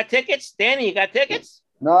guys got tickets? Danny, you got tickets?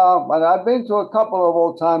 No, but I've been to a couple of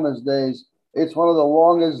Old Timers Days. It's one of the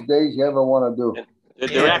longest days you ever want to do.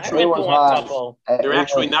 They're actually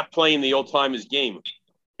not playing the Old Timers game.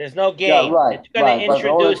 There's no game. Yeah, right. It's going to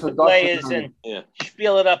introduce the players and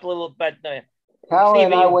spiel it up a little bit. Carol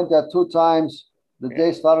and I went there 2 times. The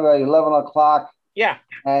day started at 11 o'clock. Yeah.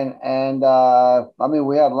 And I mean,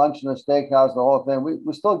 we had lunch in the steakhouse, the whole thing.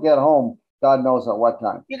 We still get home, God knows at what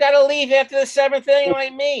time. You got to leave after the 7th inning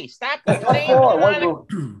like me. Stop complaining.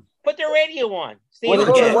 Put the radio on. When you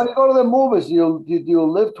go to the movies, do you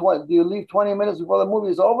leave 20 minutes before the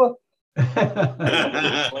movie is over?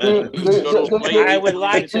 I would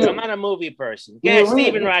like to. I'm not a movie person. Yeah,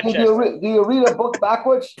 Stephen Rochester. Do you read a book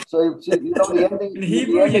backwards so you know the ending? In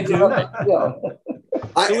Hebrew, you do.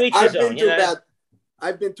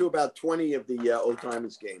 I've been to about 20 of the Old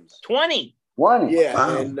Timers games. 20. Yeah,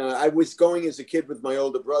 wow. And I was going as a kid with my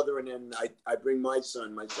older brother, and then I bring my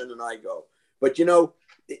son and I go. But you know,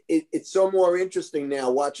 it's so more interesting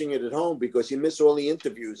now watching it at home because you miss all the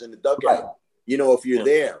interviews in the dugout. Right. You know, if you're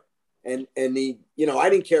there, and the I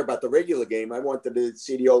didn't care about the regular game. I wanted to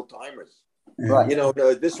see the Old Timers. Right. You know,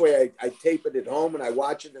 this way I tape it at home and I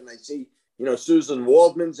watch it and I see Susan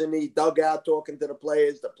Waldman's in the dugout talking to the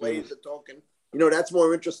players. The players are talking. You know, that's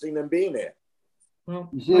more interesting than being there. Well,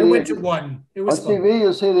 I went to one. It was on TV.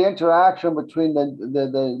 You see the interaction between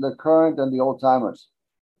the current and the Old Timers.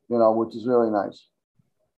 You know, which is really nice.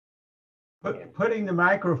 Putting the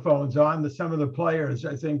microphones on some of the players,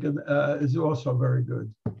 I think, is also very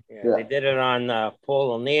good. Yeah. They did it on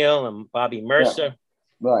Paul O'Neill and Bobby Mercer. Yeah.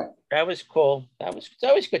 Right. That was cool. It's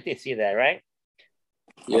always good to see that, right?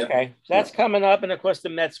 Yeah. Okay. So that's coming up. And, of course, the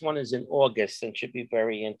Mets one is in August and should be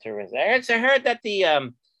very interesting. I heard that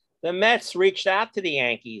the Mets reached out to the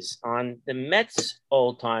Yankees on the Mets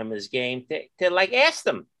Old Timers game to like ask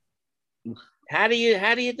them, how do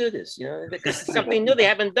you do this? You know, because it's something new. They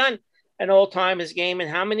haven't done an Old Timers game in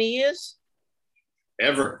how many years?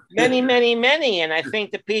 Ever. Many, many, many. And I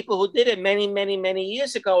think the people who did it many, many, many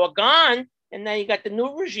years ago are gone. And now you got the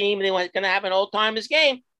new regime and they want going to have an Old Timers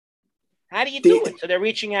game. How do you do it? So they're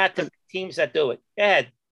reaching out to teams that do it. Go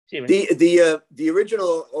ahead, Steven. The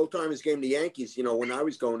original Old Timers game, the Yankees, when I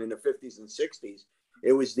was going in the 50s and 60s,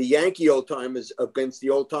 it was the Yankee Old Timers against the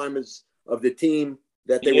Old Timers of the team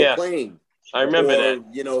that they were playing. I remember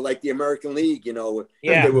that. Like the American League,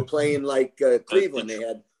 they were playing like Cleveland. They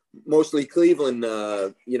had mostly Cleveland,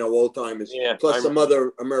 Old Timers, plus some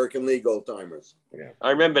other American League Old Timers. Yeah.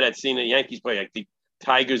 I remember that scene the Yankees play, like the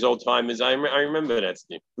Tigers Old Timers. I remember that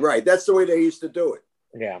scene. Right. That's the way they used to do it.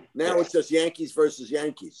 Yeah. Now it's just Yankees versus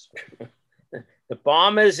Yankees. The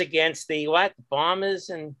Bombers against the what? The Bombers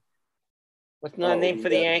and what's the name for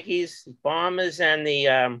the Yankees? The Bombers and the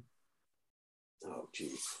oh,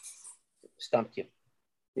 geez. Stumped you.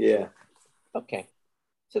 Yeah. Okay.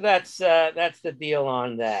 So that's the deal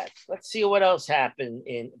on that. Let's see what else happened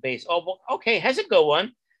in base. Oh, well, okay. Has a good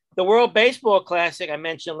one. The World Baseball Classic I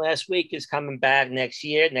mentioned last week is coming back next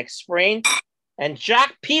spring. And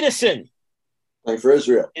Jock Peterson for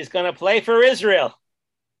Israel is going to play for Israel.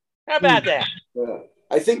 How about that?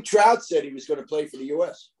 I think Trout said he was going to play for the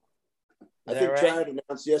U.S. I think right? Trout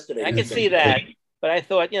announced yesterday. I can see that. But I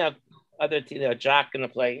thought, other Jock going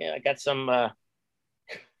to play. I got some.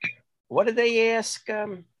 What did they ask?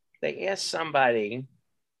 They asked somebody.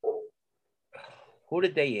 Who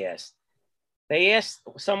did they ask? They asked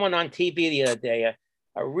someone on TV the other day,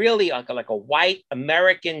 a really like a white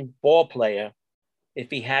American ball player,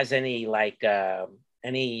 if he has any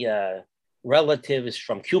relatives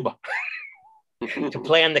from Cuba to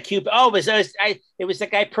play on the Cuba. Oh, it was the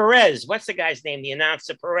guy Perez. What's the guy's name? The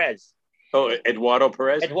announcer Perez. Oh, Eduardo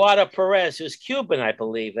Perez. Eduardo Perez, who's Cuban, I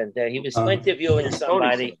believe, and he was interviewing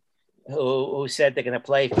somebody who said they're going to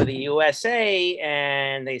play for the USA,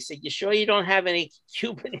 and they said, "You sure you don't have any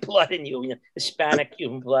Cuban blood in you? Hispanic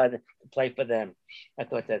Cuban blood to play for them?" I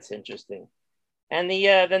thought that's interesting. And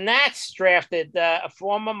the Nats drafted a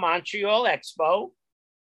former Montreal Expo,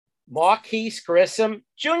 Marquise Grissom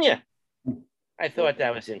Jr. I thought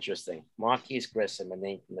that was interesting. Marquise Grissom, a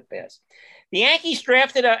name from the past. The Yankees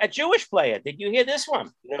drafted a Jewish player. Did you hear this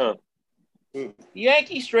one? No. The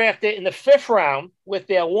Yankees drafted in the 5th round with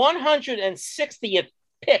their 160th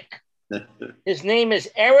pick. His name is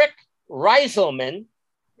Eric Reiselman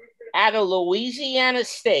out of Louisiana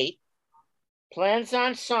State. Plans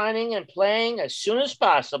on signing and playing as soon as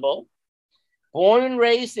possible. Born and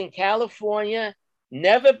raised in California,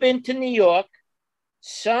 never been to New York.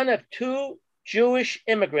 Son of 2 Jewish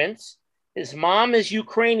immigrants. His mom is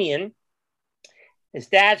Ukrainian. His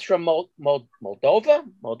dad's from Moldova.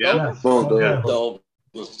 Yeah. Moldova.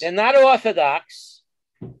 They're not Orthodox,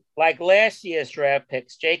 like last year's draft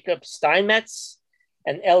picks, Jacob Steinmetz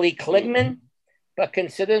and Ellie Kligman, but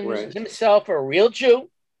considers himself a real Jew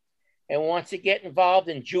and wants to get involved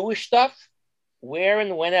in Jewish stuff, where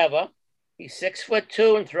and whenever. He's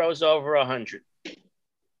 6'2" and throws over 100.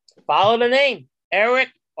 Follow the name, Eric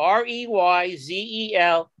Reyzelman,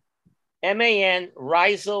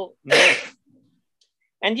 Reiselman.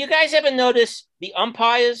 And you guys ever notice the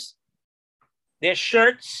umpires, their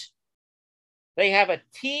shirts, they have a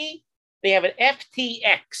T, they have an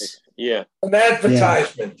FTX. Yeah. An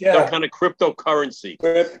advertisement. Yeah. Some kind of cryptocurrency.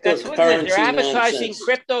 That's what it is. They're advertising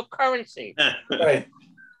cryptocurrency. Right.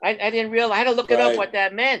 I didn't realize. I had to look it up what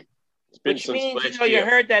that meant. Which means, you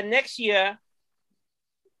heard that next year,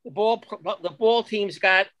 the ball teams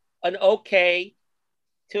got an okay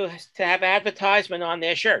to have advertisement on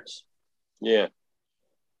their shirts. Yeah.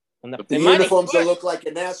 And the uniforms will look like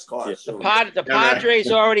a NASCAR. Yeah. The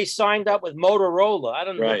Padres already signed up with Motorola. I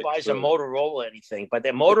don't know who buys a Motorola or anything, but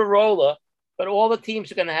they're Motorola. But all the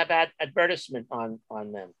teams are going to have advertisement on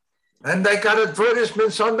them. And they got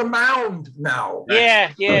advertisements on the mound now.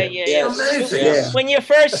 Yeah. Amazing. Yeah. When you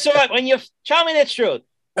first saw it, tell me the truth.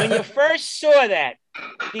 When you first saw that,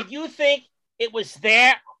 did you think it was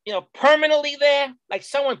there, permanently there? Like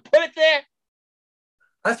someone put it there?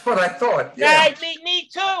 That's what I thought. Yeah, me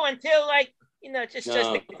too. Until just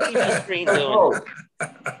the TV screen doing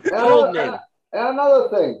it. And another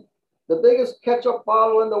thing, the biggest ketchup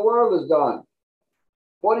bottle in the world is gone.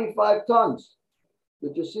 45 tons.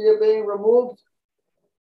 Did you see it being removed?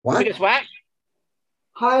 What? Biggest what?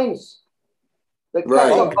 Heinz, the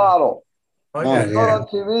ketchup bottle. Oh, yeah. On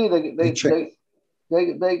TV,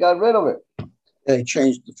 they got rid of it. They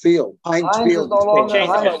changed the field. Heinz Field.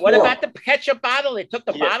 What about the ketchup bottle? They took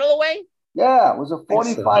the bottle away? Yeah, it was a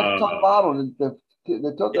 45-ton bottle. They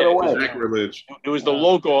took it away. Sacrilege. It was the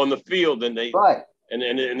logo on the field, and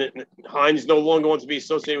and Heinz no longer wants to be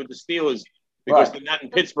associated with the Steelers because they're not in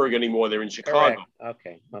Pittsburgh anymore. They're in Chicago. Correct.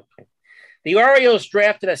 Okay. The Orioles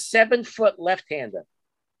drafted a 7-foot left-hander.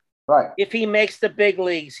 Right. If he makes the big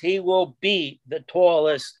leagues, he will be the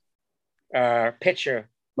tallest pitcher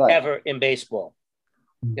ever in baseball.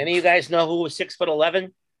 Any of you guys know who was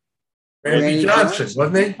 6'11"? Randy Johnson,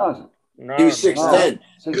 wasn't he? No, he was 6'10".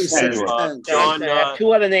 6'10". John. I have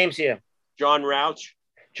 2 other names here. John Rauch.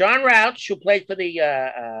 John Rauch, who played for the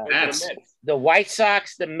White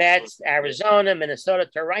Sox, the Mets, Arizona, Minnesota,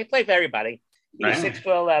 Toronto. He played for everybody. He was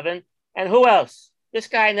 6'11". And who else? This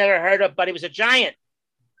guy I never heard of, but he was a giant.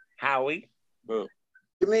 Howie.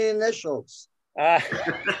 Give me the initials. S.H.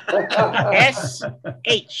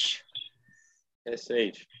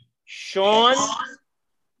 S.H. Sean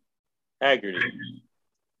Haggerty.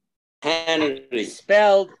 Hannity.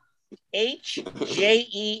 Spelled H-J-E-L-L-E.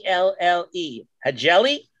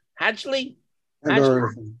 Hadley?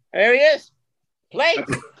 There he is. Play.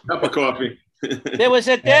 Cup of coffee. There was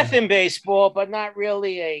a death in baseball, but not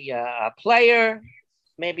really a player.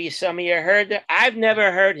 Maybe some of you heard that. I've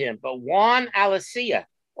never heard him, but Juan Alicia,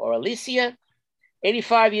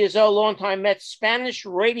 85 years old, longtime Mets Spanish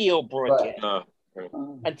radio broadcast.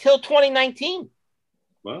 Until 2019.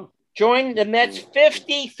 Wow. Joined the Mets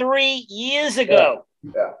 53 years ago.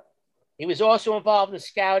 Yeah. He was also involved in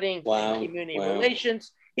scouting and community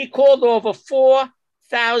relations. He called over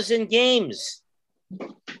 4,000 games.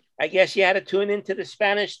 I guess you had to tune into the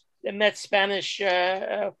Mets Spanish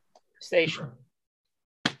station.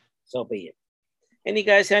 So be it. Any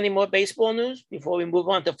guys have any more baseball news before we move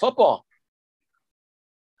on to football?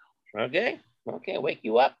 Okay, wake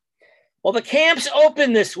you up. Well, the camps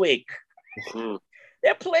open this week.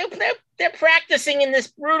 They're practicing in this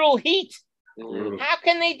brutal heat. How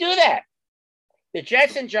can they do that? The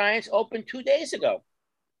Jets and Giants opened 2 days ago.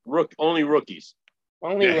 Only rookies.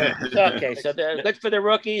 Only rookies. Okay, so they're good for the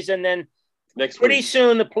rookies, and then pretty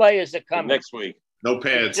soon the players are coming. Next week. No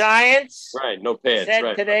pads. The Giants. Right, no pads.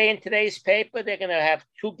 Said today in today's paper they're going to have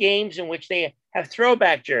 2 games in which they have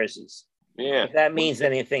throwback jerseys. Yeah. If that means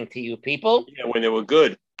anything to you people. Yeah, when they were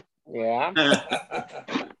good. Yeah.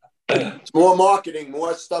 It's more marketing,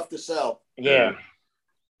 more stuff to sell. Yeah.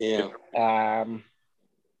 Yeah.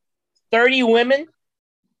 30 women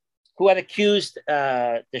who had accused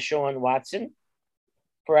Deshaun Watson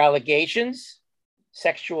for allegations,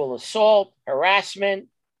 sexual assault, harassment,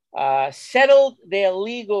 settled their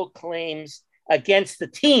legal claims against the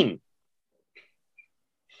team.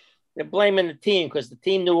 They're blaming the team because the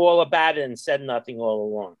team knew all about it and said nothing all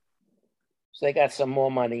along. So they got some more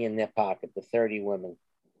money in their pocket, the 30 women.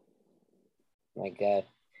 My God.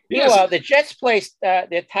 Yes. Meanwhile, the Jets placed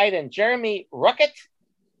their tight end, Jeremy Ruckert,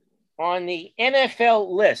 on the NFL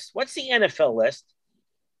list. What's the NFL list?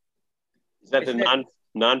 Is that the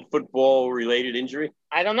non-football related injury?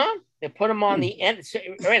 I don't know. They put him on the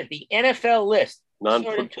NFL list.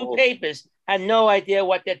 Non-football. Two papers had no idea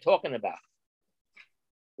what they're talking about.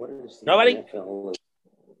 What is the Nobody? NFL list?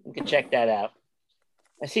 You can check that out.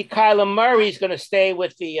 I see Kyler Murray's going to stay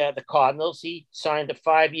with the Cardinals. He signed a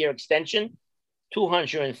 5-year extension,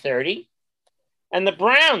 $230. And the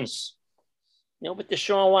Browns, with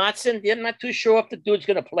Deshaun Watson, they're not too sure if the dude's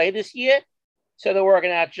going to play this year. So they're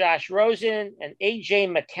working out Josh Rosen and A.J.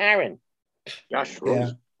 McCarron. Josh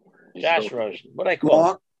Rosen. Josh Rosen. What do I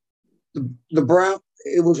call him? The Brown.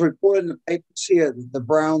 It was reported in the papers here that the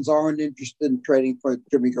Browns aren't interested in trading for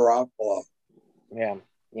Jimmy Garoppolo. Yeah.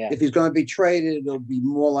 If he's going to be traded, it'll be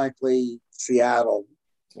more likely Seattle.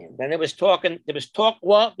 Yeah. Then there was talk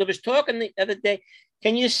the other day.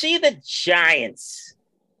 Can you see the Giants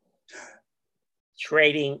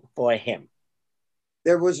trading for him?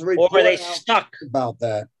 There was a report, or were they stuck about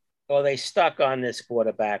that? Or they stuck on this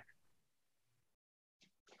quarterback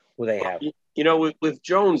who they have? With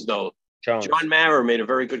Jones, though, John Mara made a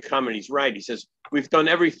very good comment. He's right. He says, we've done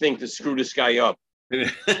everything to screw this guy up.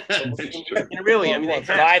 Really, I mean, they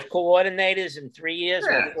 5 coordinators in 3 years.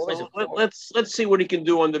 Yeah, let's see what he can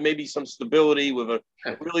do under maybe some stability with a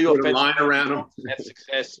really offensive line around him, have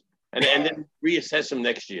success, and then reassess him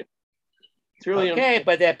next year. It's really okay,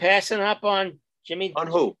 but they're passing up on Jimmy. On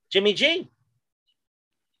who? Jimmy G.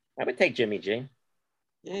 I would take Jimmy G.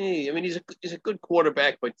 Hey, I mean, he's a good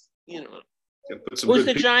quarterback, but who's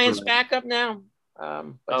the Giants' backup now?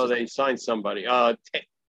 They signed somebody.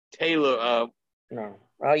 Taylor. No.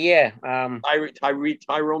 Oh yeah.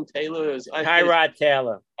 Tyrone Taylor is Tyrod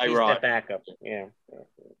Taylor. He's Tyrod. the backup. Yeah.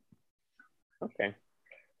 Okay.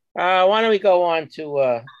 Why don't we go on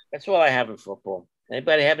to that's all I have in football.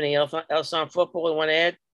 Anybody have anything else on football they want to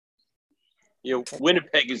add?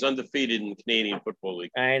 Winnipeg is undefeated in the Canadian Football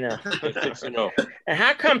League. I know. 6-0. And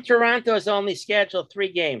how come Toronto's only scheduled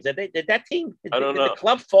 3 games? Did that team? I don't know. Did the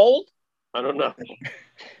club fold? I don't know.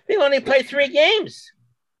 They only play 3 games.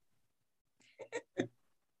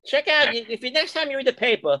 Check out if you next time you read the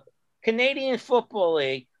paper, Canadian Football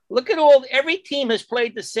League. Look at every team has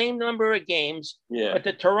played the same number of games. Yeah. But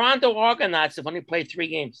the Toronto Argonauts have only played 3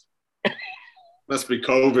 games. Must be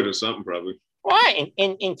COVID or something, probably. Why?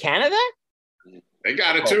 In Canada? They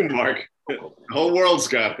got it too, Mark. The whole world's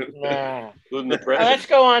got it. Nah. The president. Let's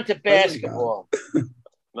go on to basketball.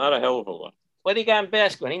 Not a hell of a lot. What do you got in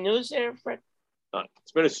basketball? Any news there, Fred?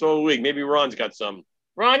 It's been a slow week. Maybe Ron's got some.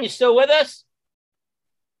 Ron, you still with us?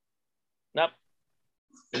 Nope.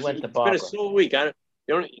 He went to Barbara. It's been a slow week. You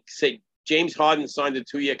don't say James Harden signed a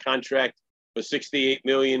 2-year contract for $68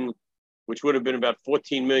 million, which would have been about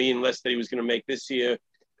 $14 million less that he was going to make this year.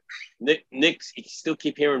 Knicks, you still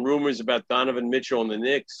keep hearing rumors about Donovan Mitchell and the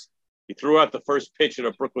Knicks. He threw out the first pitch at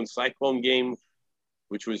a Brooklyn Cyclone game,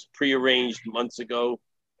 which was prearranged months ago.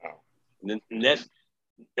 And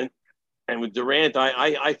with Durant,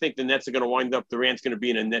 I think the Nets are going to wind up. Durant's going to be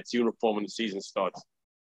in a Nets uniform when the season starts.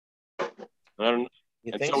 And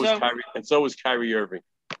so is Kyrie Irving.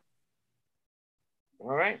 All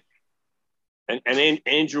right. And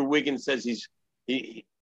Andrew Wiggins says he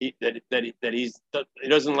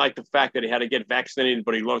doesn't like the fact that he had to get vaccinated,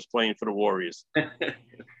 but he loves playing for the Warriors.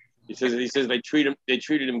 he says they treated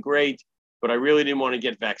him great, but I really didn't want to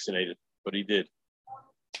get vaccinated, but he did.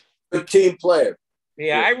 Good team player.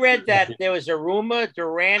 Yeah, I read that there was a rumor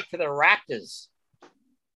Durant to the Raptors,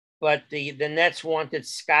 but the Nets wanted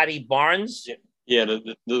Scotty Barnes. Yeah,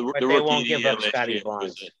 the they rookie won't give up Scotty year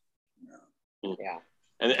Barnes. Yeah,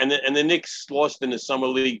 and the Knicks lost in the Summer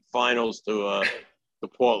League Finals to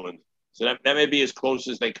Portland, so that may be as close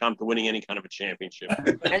as they come to winning any kind of a championship.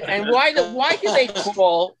 And why do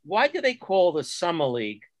they call the Summer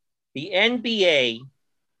League the NBA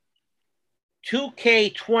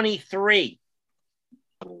 2K23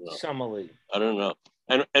 Summer League? I don't know.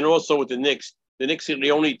 And also with the Knicks are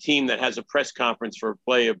the only team that has a press conference for a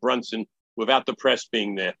player, Brunson, without the press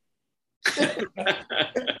being there.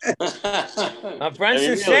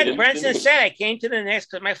 Brunson said I came to the Knicks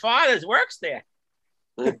because my father works there.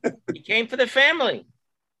 He came for the family.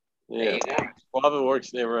 Yeah, father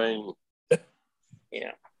works there, right?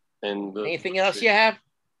 Yeah. And anything else you have?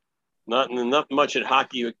 Not much at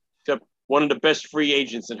hockey, except one of the best free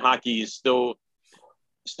agents in hockey is still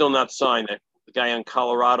not signed. The guy in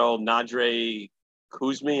Colorado, Nadre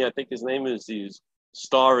Kuzmi, I think his name is. He's a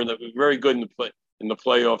star and very good in the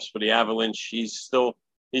playoffs for the Avalanche. He's still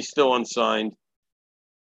unsigned.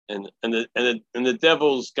 And the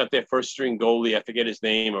Devils got their first string goalie. I forget his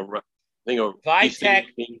name. Vitek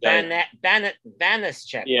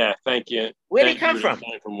Vanacek. Yeah, thank you. Where did he come from?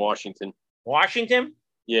 From Washington. Washington?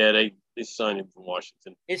 Yeah, they signed him from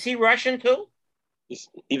Washington. Is he Russian too? He's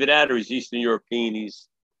either that or he's Eastern European. He's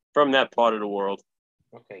from that part of the world.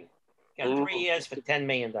 Okay. Got 3 years for $10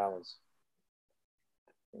 million.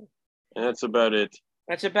 And that's about it.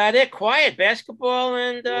 That's about it. Quiet. Basketball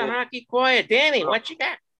and hockey quiet. Danny, what you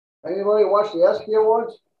got? Anybody watch the ESPY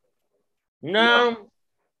Awards? No.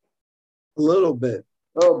 A little bit.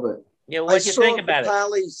 Yeah, what you think about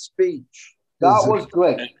Vitale's speech. That was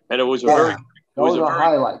great. And it was a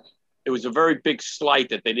highlight. It was a very big slight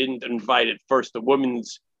that they didn't invite at first the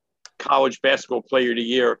women's college basketball player of the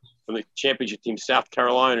year from the championship team, South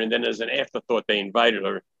Carolina, and then as an afterthought they invited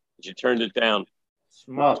her. She turned it down.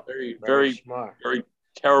 Smart. Very smart. Very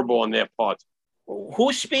terrible on their part.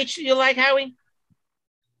 Whose speech do you like, Howie?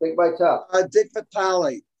 Dick Vitale. Dick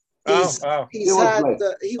Vitale. He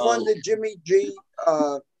won the Jimmy G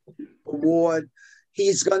award.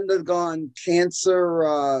 He's undergone cancer.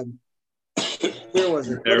 Where was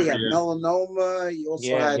it? What do you have? Melanoma. He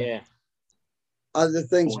also had other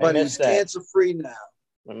things, but he's cancer free now.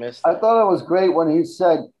 I thought it was great when he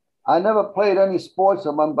said, "I never played any sports,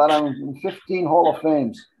 but I'm in 15 Hall of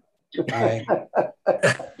Fames." Right.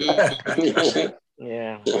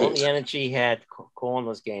 Yeah, all the energy he had calling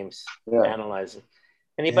those games, analyzing.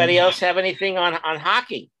 Anybody else have anything on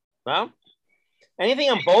hockey? No?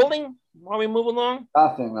 Anything on bowling while we move along?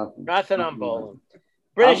 Nothing on bowling.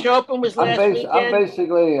 British Open was last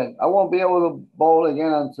weekend. I won't be able to bowl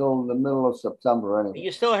again until the middle of September anyway. Are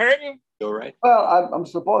you still hurting? All right. Well,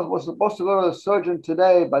 was supposed to go to the surgeon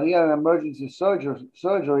today, but he had an emergency surgery,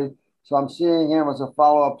 so I'm seeing him as a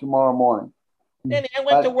follow-up tomorrow morning. Then I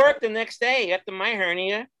went to work the next day after my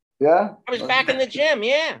hernia. Yeah? I was back in the gym,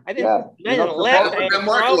 I didn't laugh.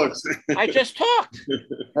 I just talked.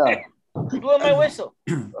 Blew my whistle.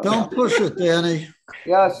 Don't push it, Danny.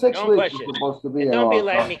 Yeah, 6 weeks is supposed to be. Don't be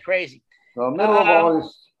letting me crazy. So middle of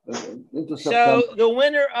August into September. So the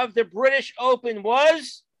winner of the British Open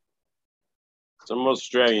was? Some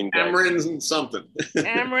Australian guy. Cameron something.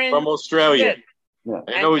 Cameron. From Australia. Yeah.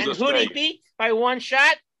 I know he's and who did he beat by one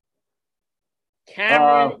shot?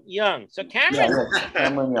 Cameron Young. So Cameron.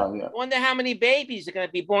 Cameron Young, Wonder how many babies are going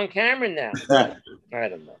to be born Cameron now. I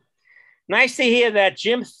don't know. Nice to hear that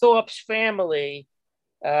Jim Thorpe's family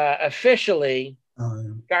officially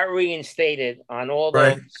got reinstated on all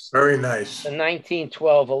those. Very nice. The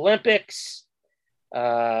 1912 Olympics.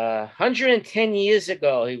 110 years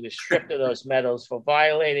ago, he was stripped of those medals for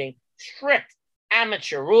violating strict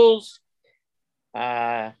amateur rules.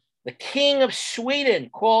 The King of Sweden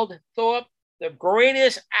called Thorpe the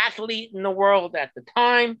greatest athlete in the world at the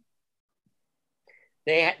time.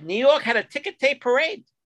 New York had a ticker tape parade.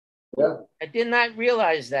 Yeah. I did not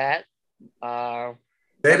realize that.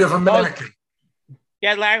 Native American.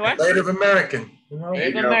 Yeah, Larry, what? Native American.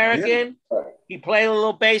 Native American. Yeah. He played a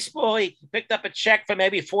little baseball. He picked up a check for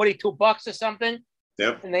maybe $42 or something.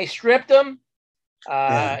 Yep. And they stripped him.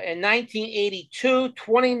 In 1982,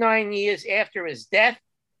 29 years after his death,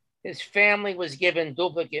 his family was given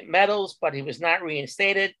duplicate medals, but he was not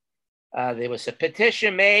reinstated. There was a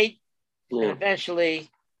petition made, and eventually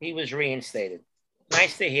he was reinstated.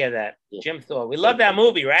 Nice to hear that, Jim Thorpe. We love that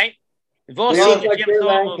movie, right? We've all seen the Jim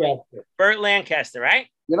Thorpe movie. Burt Lancaster, right?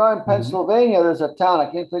 You know, in Pennsylvania, there's a town, I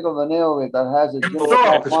can't think of the name of it, that has a Jim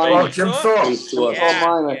Thorpe. It's called Jim Thorpe.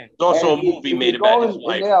 There's also a movie made about his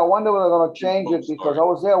life. Yeah, I wonder whether they're going to change it because I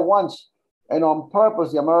was there once, and on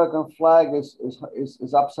purpose, the American flag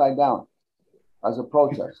is upside down as a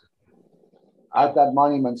protest at that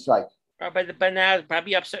monument site. But now it's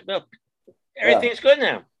probably upside down. Everything's good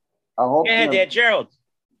now. I hope. Yeah, there, Gerald.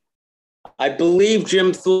 I believe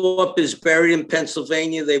Jim Thorpe is buried in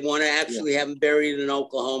Pennsylvania. They want to actually have him buried in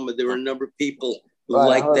Oklahoma. There are a number of people who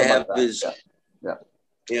like to have his.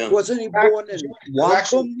 Yeah. Wasn't he born in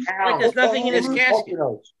Wacom? There's nothing in his casket.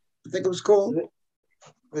 I think it was called.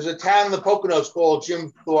 There's a town in the Poconos called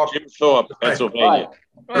Jim Thorpe. Jim Thorpe, Pennsylvania.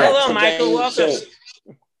 Well, hello, Michael. Welcome.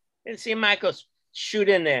 Didn't see Michael shoot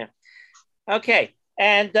in there. Okay.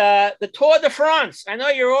 And the Tour de France. I know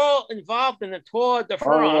you're all involved in the Tour de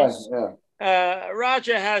France. Oh, yeah.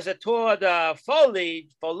 Roger has a Tour de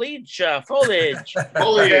foliage,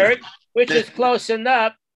 which is close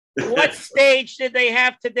enough. What stage did they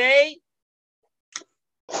have today?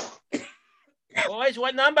 Boys,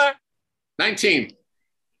 what number? 19.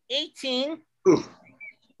 18.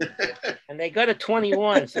 And they go to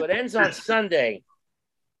 21, so it ends on Sunday.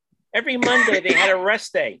 Every Monday they had a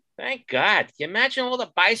rest day. Thank God. Can you imagine all the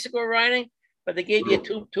bicycle riding? But they gave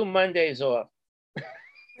you two Mondays off. How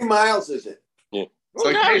many miles is it? Yeah.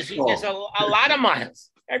 Who knows? There's a lot of miles.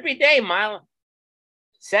 Every day, mile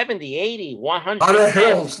 70, 80, 100. A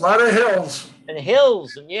lot of hills. And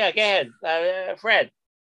hills. And yeah, go ahead. Fred.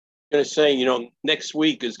 I'm going to say, next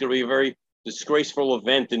week is going to be a very disgraceful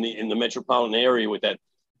event in the metropolitan area with that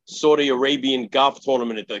Saudi Arabian golf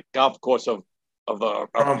tournament at the golf course of our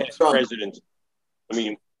past president.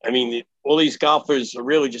 I mean, all these golfers are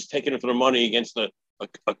really just taking it for the money against a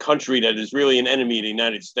country that is really an enemy of the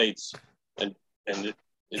United States, and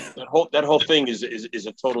that whole thing is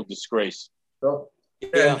a total disgrace.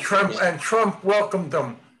 And Trump welcomed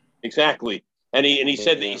them. Exactly, and he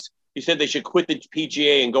said they should quit the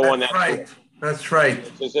PGA and go on that. Right. That's right.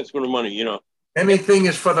 That's for the money, Anything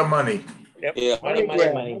is for the money. Yep. Yeah. Money.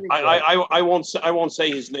 I won't say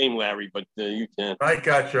his name, Larry, but you can. I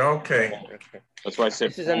got you. Okay. That's why I said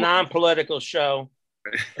this is a non-political show.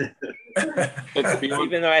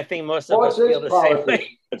 Even though I think most of Sports us feel the same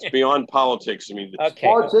way. It's beyond politics. I mean, okay.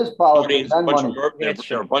 Sports is politics. They're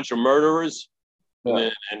a bunch of murderers, Yeah.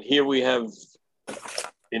 and here we have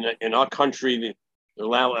in our country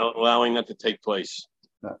allowing that to take place.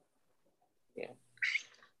 Yeah.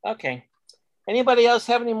 Okay. Anybody else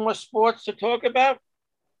have any more sports to talk about?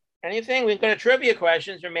 Anything? We've got a trivia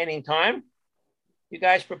questions remaining time. You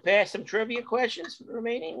guys prepare some trivia questions for the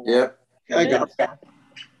remaining? Yeah. I got it.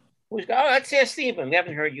 Let's ask Stephen. We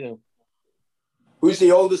haven't heard you. Who's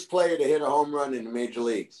the oldest player to hit a home run in the major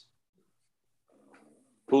leagues?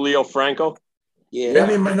 Julio Franco? Yeah.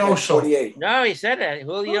 Benny Minoso. 48. No, he said that.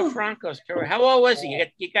 Julio Franco's career. How old was he?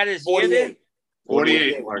 You got his year there?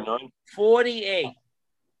 48. 48.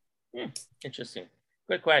 Interesting.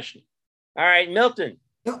 Good question. All right, Milton.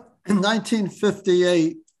 In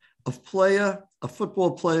 1958, a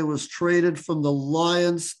football player was traded from the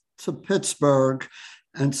Lions to Pittsburgh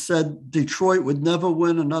and said Detroit would never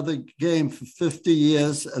win another game for 50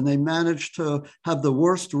 years, and they managed to have the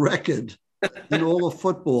worst record in all of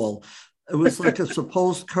football. It was like a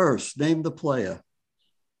supposed curse. Name the player.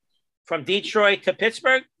 From Detroit to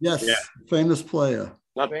Pittsburgh? Yes, famous player.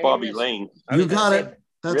 Not Bobby Lane. You got it.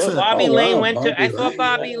 That's Really? it. Bobby Lane went to. I thought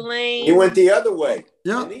Bobby Lane. He went the other way.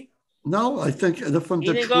 Yeah. No, I think they're from He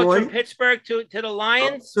didn't Detroit. go from Pittsburgh to the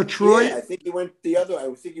Lions. Detroit. Yeah, I think he went the other.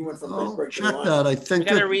 I think he went from Pittsburgh to the Check Lions. that. I We think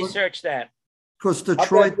got to research that. because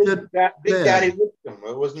Detroit did. Big Daddy Whitcomb.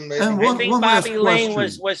 It wasn't. And I think last Bobby Lane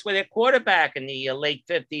question. was with a quarterback in the late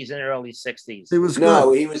 50s and early 60s. He was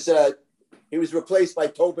No, good. he was replaced by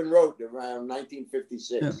Tobin Rote around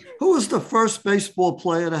 1956. Yeah. Who was the first baseball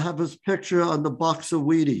player to have his picture on the box of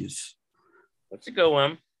Wheaties? That's a good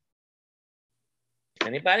one.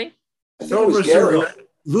 Anybody? I think it was Gehrig.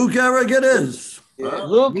 Lou Gehrig it is. Yeah.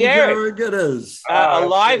 Lou Gehrig. It is.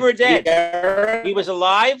 Alive or dead? He was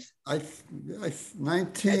alive?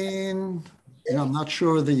 19, I'm not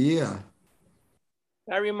sure of the year.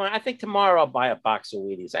 I think tomorrow I'll buy a box of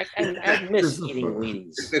Wheaties. I miss eating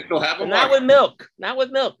Wheaties. They still have them. Not with milk. Not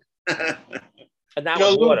with milk. And not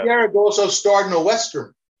with Lou water. Gehrig also starred in a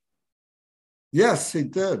Western. Yes, he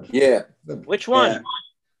did. Yeah. Which one? Yeah.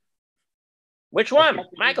 Which one,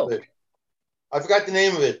 Michael? I forgot the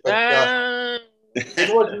name of it, but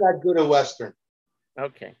it wasn't that good a Western.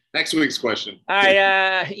 Okay. Next week's question. All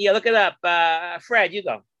right. Yeah, look it up. Fred, you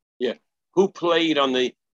go. Yeah. Who played on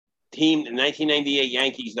the team, the 1998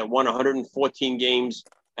 Yankees that won 114 games,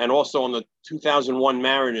 and also on the 2001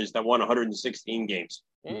 Mariners that won 116 games?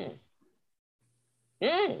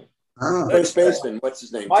 First baseman, what's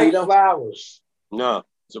his name? Mike Tito? Flowers. No.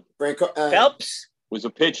 Phelps? Was a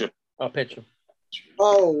pitcher. Oh, pitcher.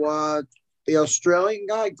 Oh, the Australian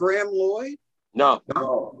guy, Graham Lloyd? No.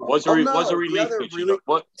 Was a relief pitcher.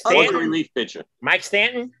 Was a relief pitcher. Mike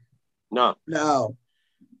Stanton? No. No.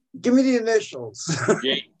 Give me the initials.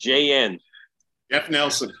 JN. Jeff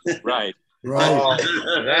Nelson. Right. Right.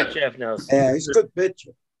 That's Jeff Nelson. Yeah, he's a good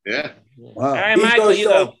pitcher. Yeah. Wow. All right, Michael, you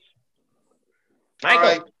go. Michael. All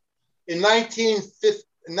right. In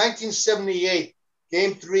 1978,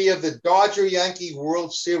 Game 3 of the Dodger-Yankee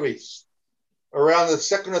World Series, around the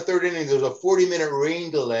second or third inning, there was a 40-minute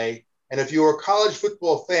rain delay. And if you were a college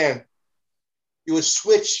football fan, you would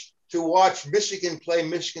switch to watch Michigan play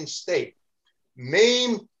Michigan State.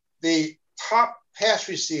 Name the top pass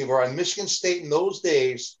receiver on Michigan State in those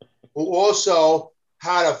days who also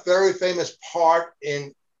had a very famous part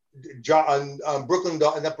in Brooklyn,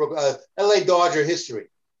 LA Dodger history.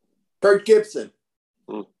 Kurt Gibson.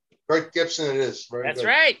 Kurt Gibson it is. That's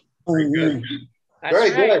right. Very good. Very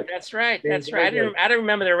good. That's right. I don't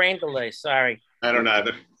remember the rain delay. Sorry. I don't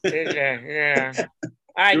either. Yeah.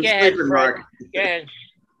 All right, You're go ahead, sleeping, Fred. Mark. Go ahead.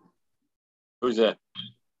 Who's that?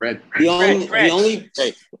 Fred. The only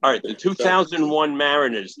Hey, all right. The 2001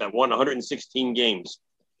 Mariners that won 116 games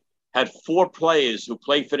had 4 players who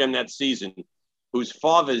played for them that season, whose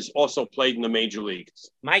fathers also played in the major leagues.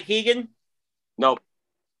 Mike Egan? No.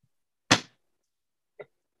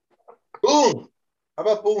 Boone. How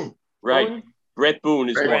about Boone? Right. Boone? Brett Boone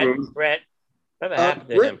is one. Brett. Whatever happened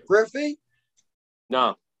to him? Griffey?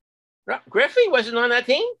 No. Griffey wasn't on that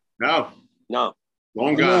team? No. No.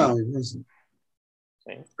 Long No, gone. he wasn't.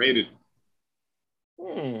 Rated.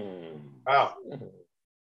 Wow.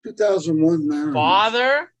 2001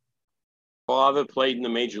 Mariners. Father played in the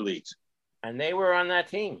major leagues. And they were on that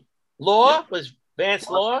team. Law? Was Vance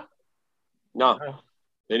Law? No.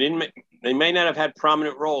 They didn't. They may not have had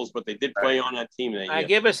prominent roles, but they did play on that team that year.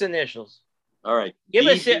 Give us initials. All right. Give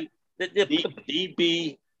us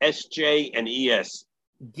DB, SJ, and ES.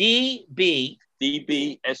 DB,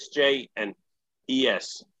 SJ, and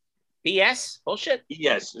ES. BS? Bullshit.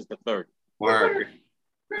 ES is the third. Mark.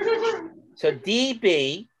 So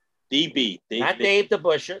DB. Not Dave the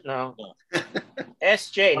Busher. No.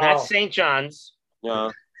 SJ, not St. John's.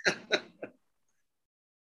 No.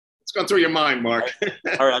 What's going through your mind, Mark?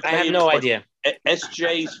 All right, I have no idea.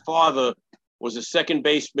 SJ's father was a second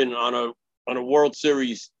baseman on a World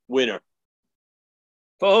Series winner.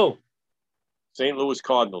 For who? St. Louis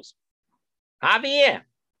Cardinals. Javier.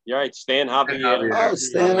 You're right, Stan Javier. Oh,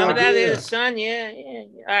 Stan Remember that Javier. his son? Yeah.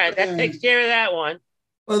 All right, that takes care of that one.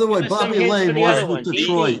 By the way, Give us some Bobby hints for Lane the was other with one.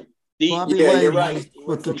 Detroit. Bobby Yeah, Lane you're was right.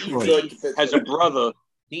 with Detroit. Detroit. Has a brother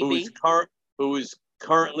DB. who is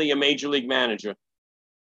currently a major league manager.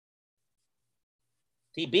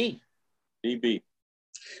 DB. DB.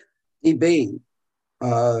 DB.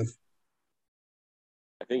 I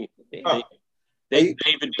think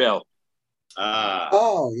David Bell.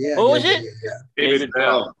 Oh, yeah. Who yeah, was it? Yeah. David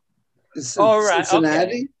Bell. All right.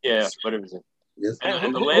 Cincinnati? Okay. Yeah, what was it? Yes.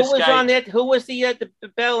 And the Who last was guy, on that? Who was the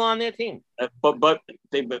Bell on their team? I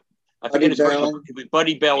forget his first.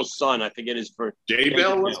 Buddy Bell's son. I forget his first. David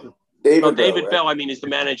Bell? David Bell. I mean, is the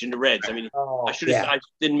manager in the Reds. I mean, yeah. I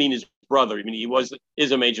didn't mean his brother. I mean,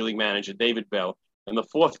 is a major league manager, David Bell. And the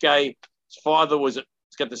fourth guy, his father he's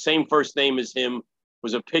got the same first name as him.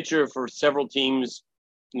 Was a pitcher for several teams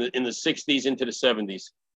in the 60s into the 70s.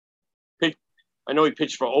 I know he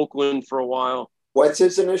pitched for Oakland for a while. What's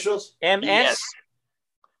his initials? MS.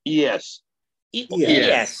 ES.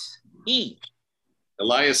 ES. E.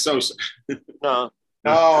 Elias Sosa. No.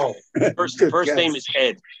 First name is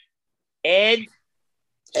Ed. Ed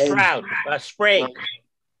Stroud. Sprague.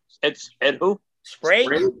 Ed who? Sprague?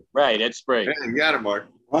 Right, Ed Sprague. Yeah, you got it, Mark.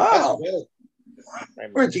 Wow.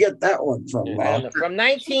 Where'd you get that one from? From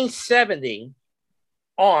 1970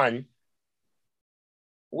 on,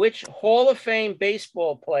 which Hall of Fame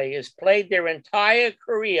baseball players played their entire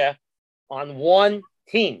career on one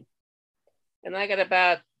team? And I got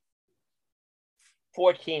about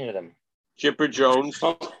 14 of them. Chipper Jones.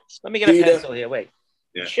 Let me get a pencil here. Wait.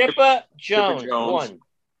 Yeah. Chipper Jones, one.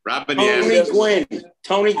 Robin Tony Gwynn.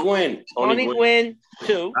 Tony Gwynn. Tony Gwynn,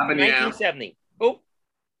 two. Robin 1970. Who?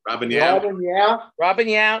 Robin Yount. Robin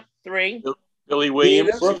Yount, three. Billy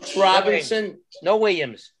Williams. Brooks Robinson. No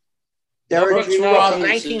Williams. Derek Brooks Robinson.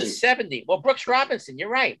 1970. Well, Brooks Robinson, you're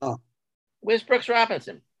right. Oh. Where's Brooks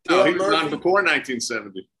Robinson? No, he was on before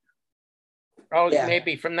 1970. Oh, Yeah.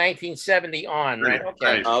 maybe from 1970 on, right?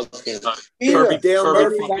 Okay. Peter. Dale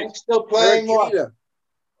Kirby Murphy. Banks still playing what?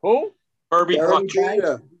 Who? Herbie Derek Puckett.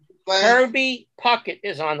 Jeter. Herbie Puckett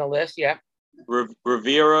is on the list, yeah.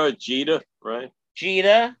 Rivera, Jeter, right?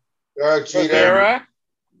 Jeter, Jeter. Rivera,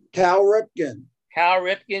 Cal Ripken. Cal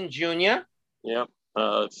Ripken Jr. Yep.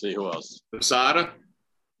 Let's see who else. Posada?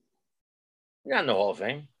 Not in the Hall of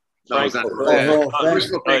Fame. No, he's not. Oh, We're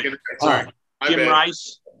still thinking. Sorry. My Jim bad.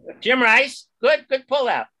 Rice. Jim Rice, good pull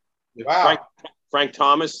out. Wow. Frank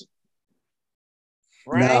Thomas.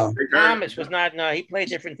 Frank No. Thomas was not. No, he played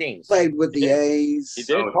different teams. Played with the A's. He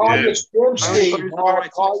did. Call yeah. Yastrzemski.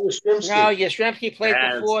 Call Yastrzemski. No, Yastrzemski played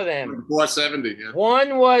Yeah, before them. 470. Yeah.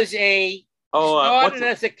 One was a started what's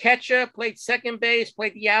as a catcher, played second base,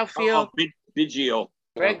 played the outfield. Biggio.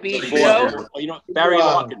 Greg Biggio. Biggio. You know, Barry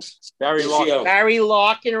Larkin. Barry Larkin. Barry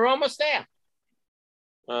Larkin, are almost there.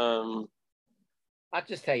 I'll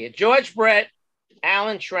just tell you. George Brett,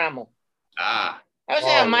 Alan Trammell. Ah.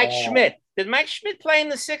 How's Mike Schmidt? Did Mike Schmidt play in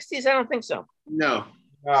the 60s? I don't think so. No.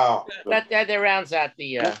 No. That rounds out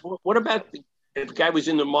the. What about the guy who was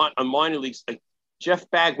in the minor leagues, like Jeff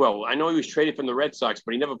Bagwell? I know he was traded from the Red Sox,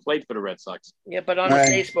 but he never played for the Red Sox. Yeah, but on the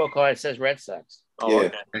baseball card it says Red Sox. Oh,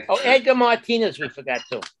 Yeah. okay. Oh, Edgar Martinez, we forgot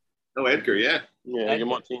too. Oh, Edgar, yeah. Yeah, Edgar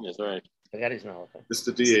Martinez, all right. I got his name.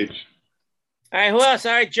 Mr. DH. All right, who else?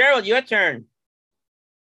 All right, Gerald, your turn.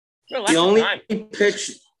 The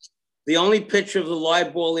only pitcher of the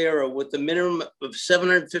live ball era with the minimum of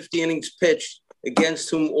 750 innings pitched against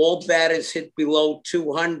whom all batters hit below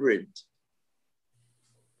 200.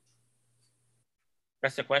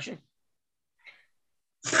 That's the question.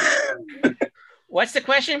 What's the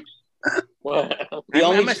question? The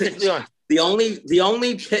only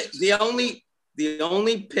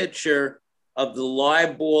pitcher of the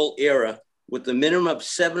live ball era with the minimum of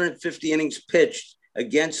 750 innings pitched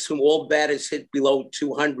against whom all batters hit below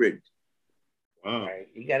 200. Wow. All right,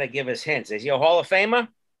 you got to give us hints. Is he a Hall of Famer?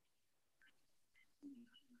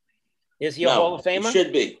 Is he a Hall of Famer? He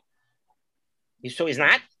should be. So he's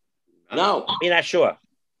not? No. You're not sure?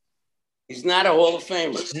 He's not a Hall of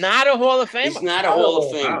Famer. Not a Hall of Famer? He's not a Hall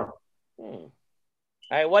of Famer. All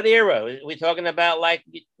right, what era? Are we talking about like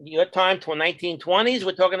your time to 1920s?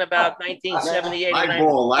 We're talking about 1978. Live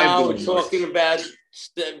ball. We're talking about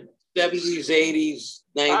 70s, 80s,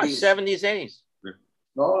 90s. 70s, 80s.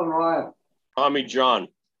 Nolan Ryan. Tommy John.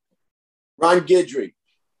 Ron Guidry.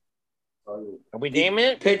 Are we naming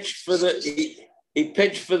it? He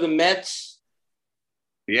pitched for the Mets.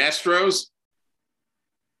 The Astros?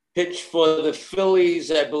 Pitched for the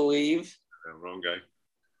Phillies, I believe. Wrong guy.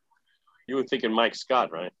 You were thinking Mike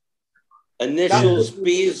Scott, right? Initials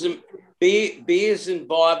B as in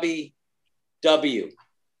Bobby, W.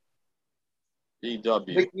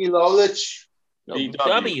 DW. Mickey Lolich.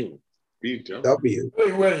 DW. W.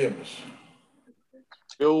 Billy Williams.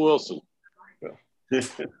 Bill Wilson.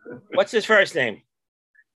 What's his first name?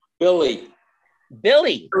 Billy.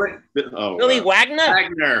 Billy. Oh, Billy Wagner?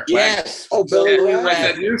 Wagner. Yes. Oh, Billy Wagner.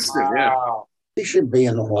 Wagner. Houston, yeah. He should be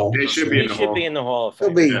in the Hall. He should be in the Hall. Be in the Hall of He'll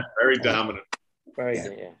Fame. be. Yeah, very dominant. Very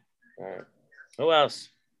good, yeah. All right. Who else?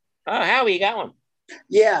 Oh, Howie, you got one.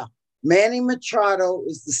 Yeah. Manny Machado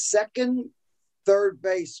is the second third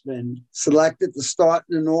baseman selected to start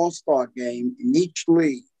in an all-star game in each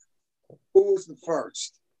league. Who was the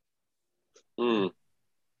first?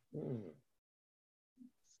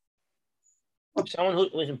 Someone who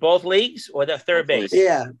was in both leagues or the third base?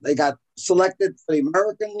 Yeah, they got selected for the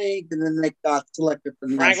American League, and then they got selected for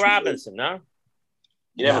the Frank National Robinson, no?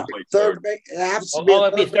 You never played third base. It has to Oh, be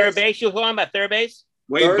it'd be third base. You were talking about third base?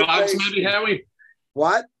 Wade Third Boggs, base. maybe, Howie?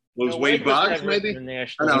 What? Was No, Wade Wade was Boggs, never maybe? in the Oh,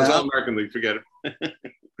 National no, it was League. all American League. Forget it.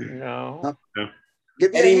 No.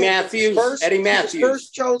 Give you Eddie a hint. Matthews. First, Eddie he was Matthews.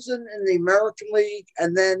 first chosen in the American League,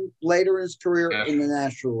 and then later in his career in the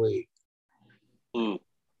National League.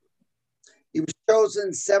 He was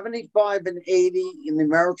chosen 75 and 80 in the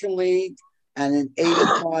American League and in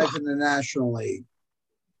 85 in the National League.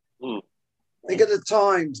 Think of the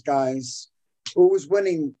times, guys. Who was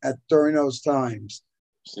winning during those times?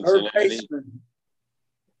 Third Cincinnati. baseman.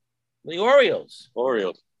 The Orioles.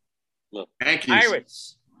 Orioles. No. Yankees.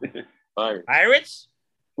 Pirates. Pirates. Pirates?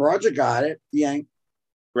 Roger got it. Yank.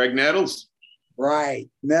 Greg Nettles. Right.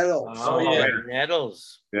 Nettles. Oh, yeah.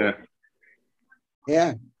 Nettles. Yeah.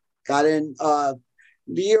 Yeah. Got in the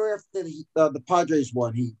year after the Padres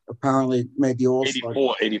won. He apparently made the All-Star.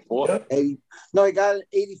 84. 80, no, he got it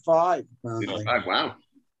 85, apparently. Wow.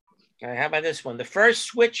 All right, how about this one? The first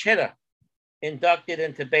switch hitter inducted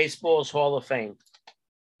into baseball's Hall of Fame.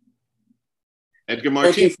 Edgar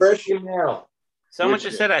Martinez. Someone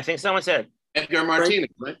just said, I think someone said. Edgar Martinez,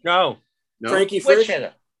 right? No. Frankie Switch Frisch.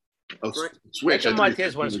 hitter. Oh, switch. Edgar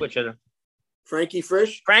Martinez one switch hitter. Frankie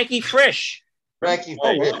Frisch. Frankie Frisch. Frankie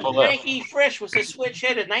Frisch. Frankie Frisch was a switch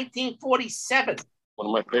hitter, 1947. One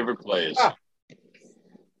of my favorite players.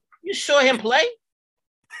 You saw him play?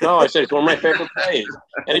 No, I said it's one of my favorite players.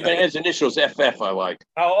 Anybody has initials FF, I like.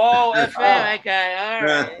 Oh, FF, that guy. All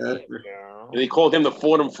right. And they called him the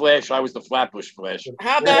Fordham Flash. I was the Flatbush Flash.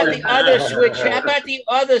 How about the other switch? How about the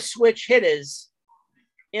other switch hitters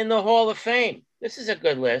in the Hall of Fame? This is a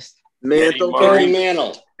good list. Mantle. Barry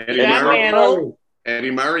Mantle.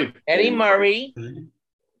 Eddie Murray. Eddie Murray.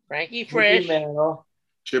 Frankie Frisch.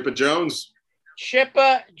 Chipper Jones.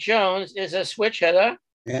 Chipper Jones is a switch hitter.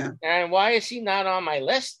 Yeah. And why is he not on my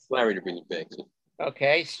list? Larry to bring it back.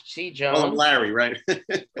 Okay, C. Jones. Oh, Larry, right?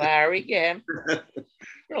 Larry, get him.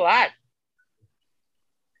 A lot.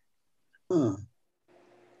 The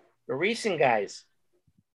recent guys.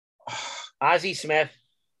 Ozzie Smith.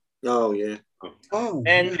 Oh, yeah. Oh.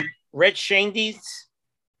 And Red Shandies.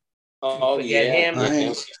 Oh, Forget yeah. him.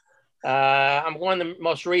 Nice. I'm one of the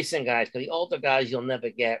most recent guys, because the older guys you'll never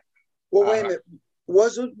get. Well, wait a minute.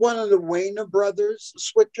 Wasn't one of the Wayner brothers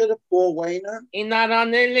switch hitter, Paul Wayner? He's not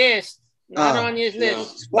on their list. Not on his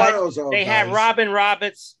list. One But of those old they had guys. Robin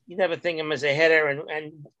Roberts. You never think of him as a hitter,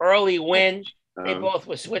 and Early Wynn. They both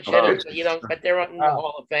were switch hitters, but you don't. But they're in the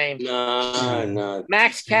Hall of Fame. No.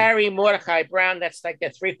 Max Carey, Mordecai Brown. That's like the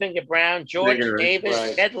three-finger Brown. George Finger, Davis,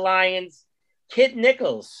 right. Ted Lyons, Kid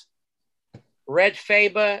Nichols, Red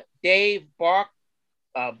Faber, Dave Bancroft,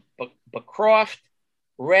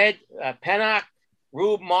 Red Pennock,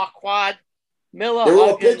 Rube Marquardt, Miller They're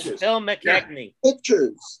all Huggins, pitchers. Bill McKegney.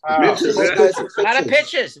 Pitchers. Pitchers, Those yeah. guys are A lot of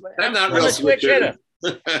pitchers. pitches. They're not I'm real a switch hitter.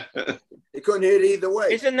 They couldn't hit either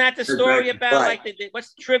way. Isn't that the story Exactly. about Right. like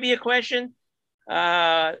what's the trivia question?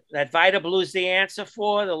 That Vida Blue's the answer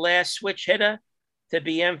for the last switch hitter to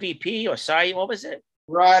be MVP or sorry, what was it?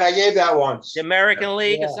 Right, I gave that once. The American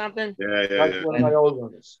League or Yeah. something? Like one of my old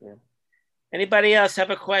ones. Yeah. Anybody else have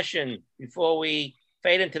a question before we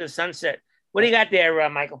fade into the sunset? What do you got there,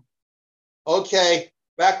 Michael? Okay,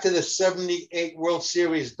 back to the 78 World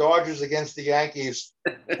Series, Dodgers against the Yankees.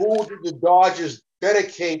 Who did the Dodgers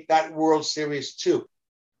dedicate that World Series to?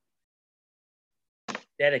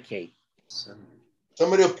 Dedicate.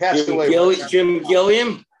 Somebody who passed away. Jim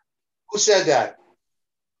Gilliam? Who said that?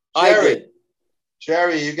 I Jerry. did.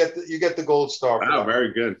 Jerry, you get the gold star. for Wow, that.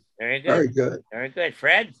 very good. Very good. Very good. Very good.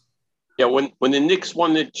 Fred? Yeah, when the Knicks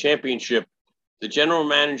won the championship, the general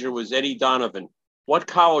manager was Eddie Donovan. What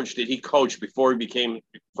college did he coach before he became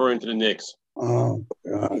referring to the Knicks? Oh,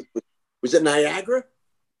 God. Was it Niagara?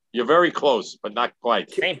 You're very close, but not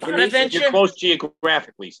quite. St. You're Bonaventure? close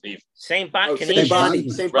geographically, Steve. St. Oh, Bonaventure. St. Bonnie.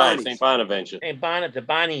 St. Right, Bonnie's. St. Bonaventure. St. Bonnet, the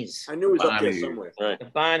Bonnies. I knew it was up there Bonnie. somewhere. Right. The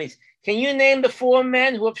Bonnies. Can you name the four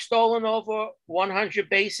men who have stolen over 100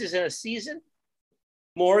 bases in a season?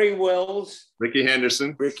 Maury Wills. Ricky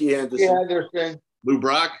Henderson, Ricky Anderson. Anderson. Lou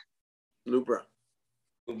Brock. Lou Brock.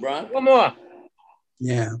 LeBron. One more.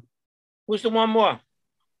 Yeah. Who's the one more?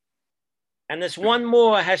 And this one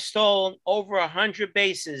more has stolen over 100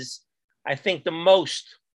 bases, I think the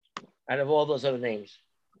most out of all those other names.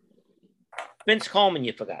 Vince Coleman,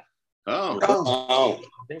 you forgot. Oh, Oh.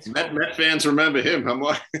 Vince Met Coleman. fans remember him. I'm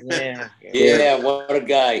like, Yeah. Yeah, what a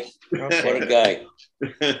guy. Okay. What a guy.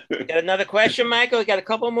 Got another question, Michael? We got a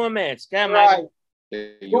couple more minutes. Go ahead, Right.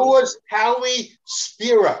 Michael. Who was Howie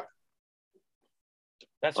Spira?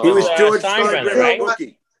 That's He was George Steinbrenner, Steinbrenner, right?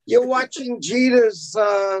 rookie. You're watching Jeter's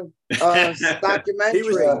documentary. He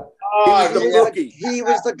was the Oh, He was rookie. He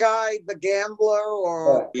was the guy, the gambler,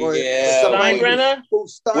 or Yeah. somebody Steinbrenner? who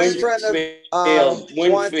Steinbrenner wanted to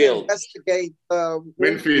Winfield. investigate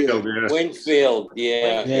Winfield, yeah. Winfield,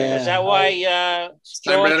 yeah. Is that why George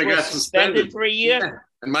Steinbrenner was got suspended for a year?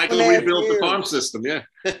 And Michael 2.5 rebuilt the years. farm system, yeah.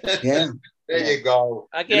 Yeah. there you go.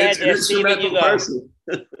 Okay, there, Steven, you go.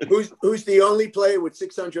 Who's the only player with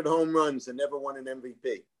 600 home runs and never won an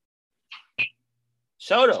MVP?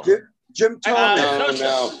 Soto. Jim Tomey. No, Sosa.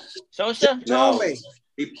 no. Sosa? No. Tomey.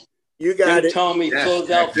 You got Jim it. Tomey, Yeah.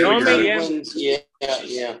 Philadelphia. Tomey, yeah. Penguins.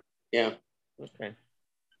 Yeah. Okay.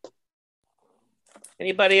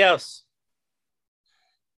 Anybody else?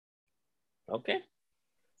 Okay.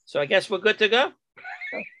 So I guess we're good to go.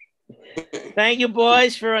 Thank you,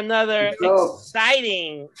 boys, for another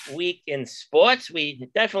exciting week in sports. We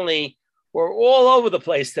definitely were all over the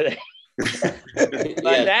place today. But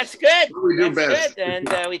that's good. We do That's best. good.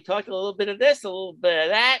 And we talked a little bit of this, a little bit of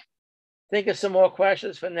that. Think of some more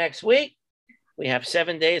questions for next week. We have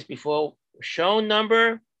 7 days before show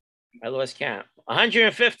number. I lost count.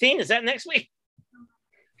 115. Is that next week?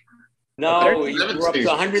 No, you're up to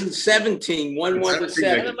 117. 117.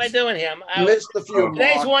 What am I doing here? Missed a few.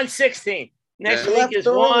 Today's Mark. 116. Next Yeah. week is Left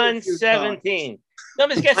early a few 117.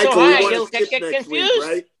 Numbers get so Michael, we high, wanna you'll skip get next week, confused.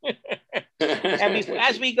 right? And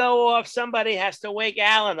as we go off, somebody has to wake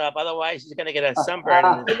Alan up. Otherwise, he's going to get a sunburn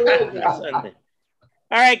on Sunday.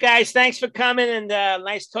 All right, guys. Thanks for coming, and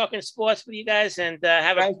nice talking sports with you guys. And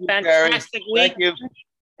have a fantastic week. Thank you.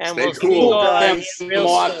 And Stay we'll see cool. you all Thanks, real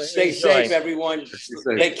Mark. soon. Stay Enjoy. safe, everyone.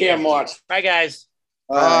 Take care, Mark. Bye, guys.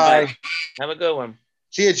 Bye. Have a good one.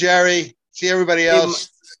 See you, Jerry. See everybody else.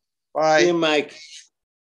 Bye. See you, Mike.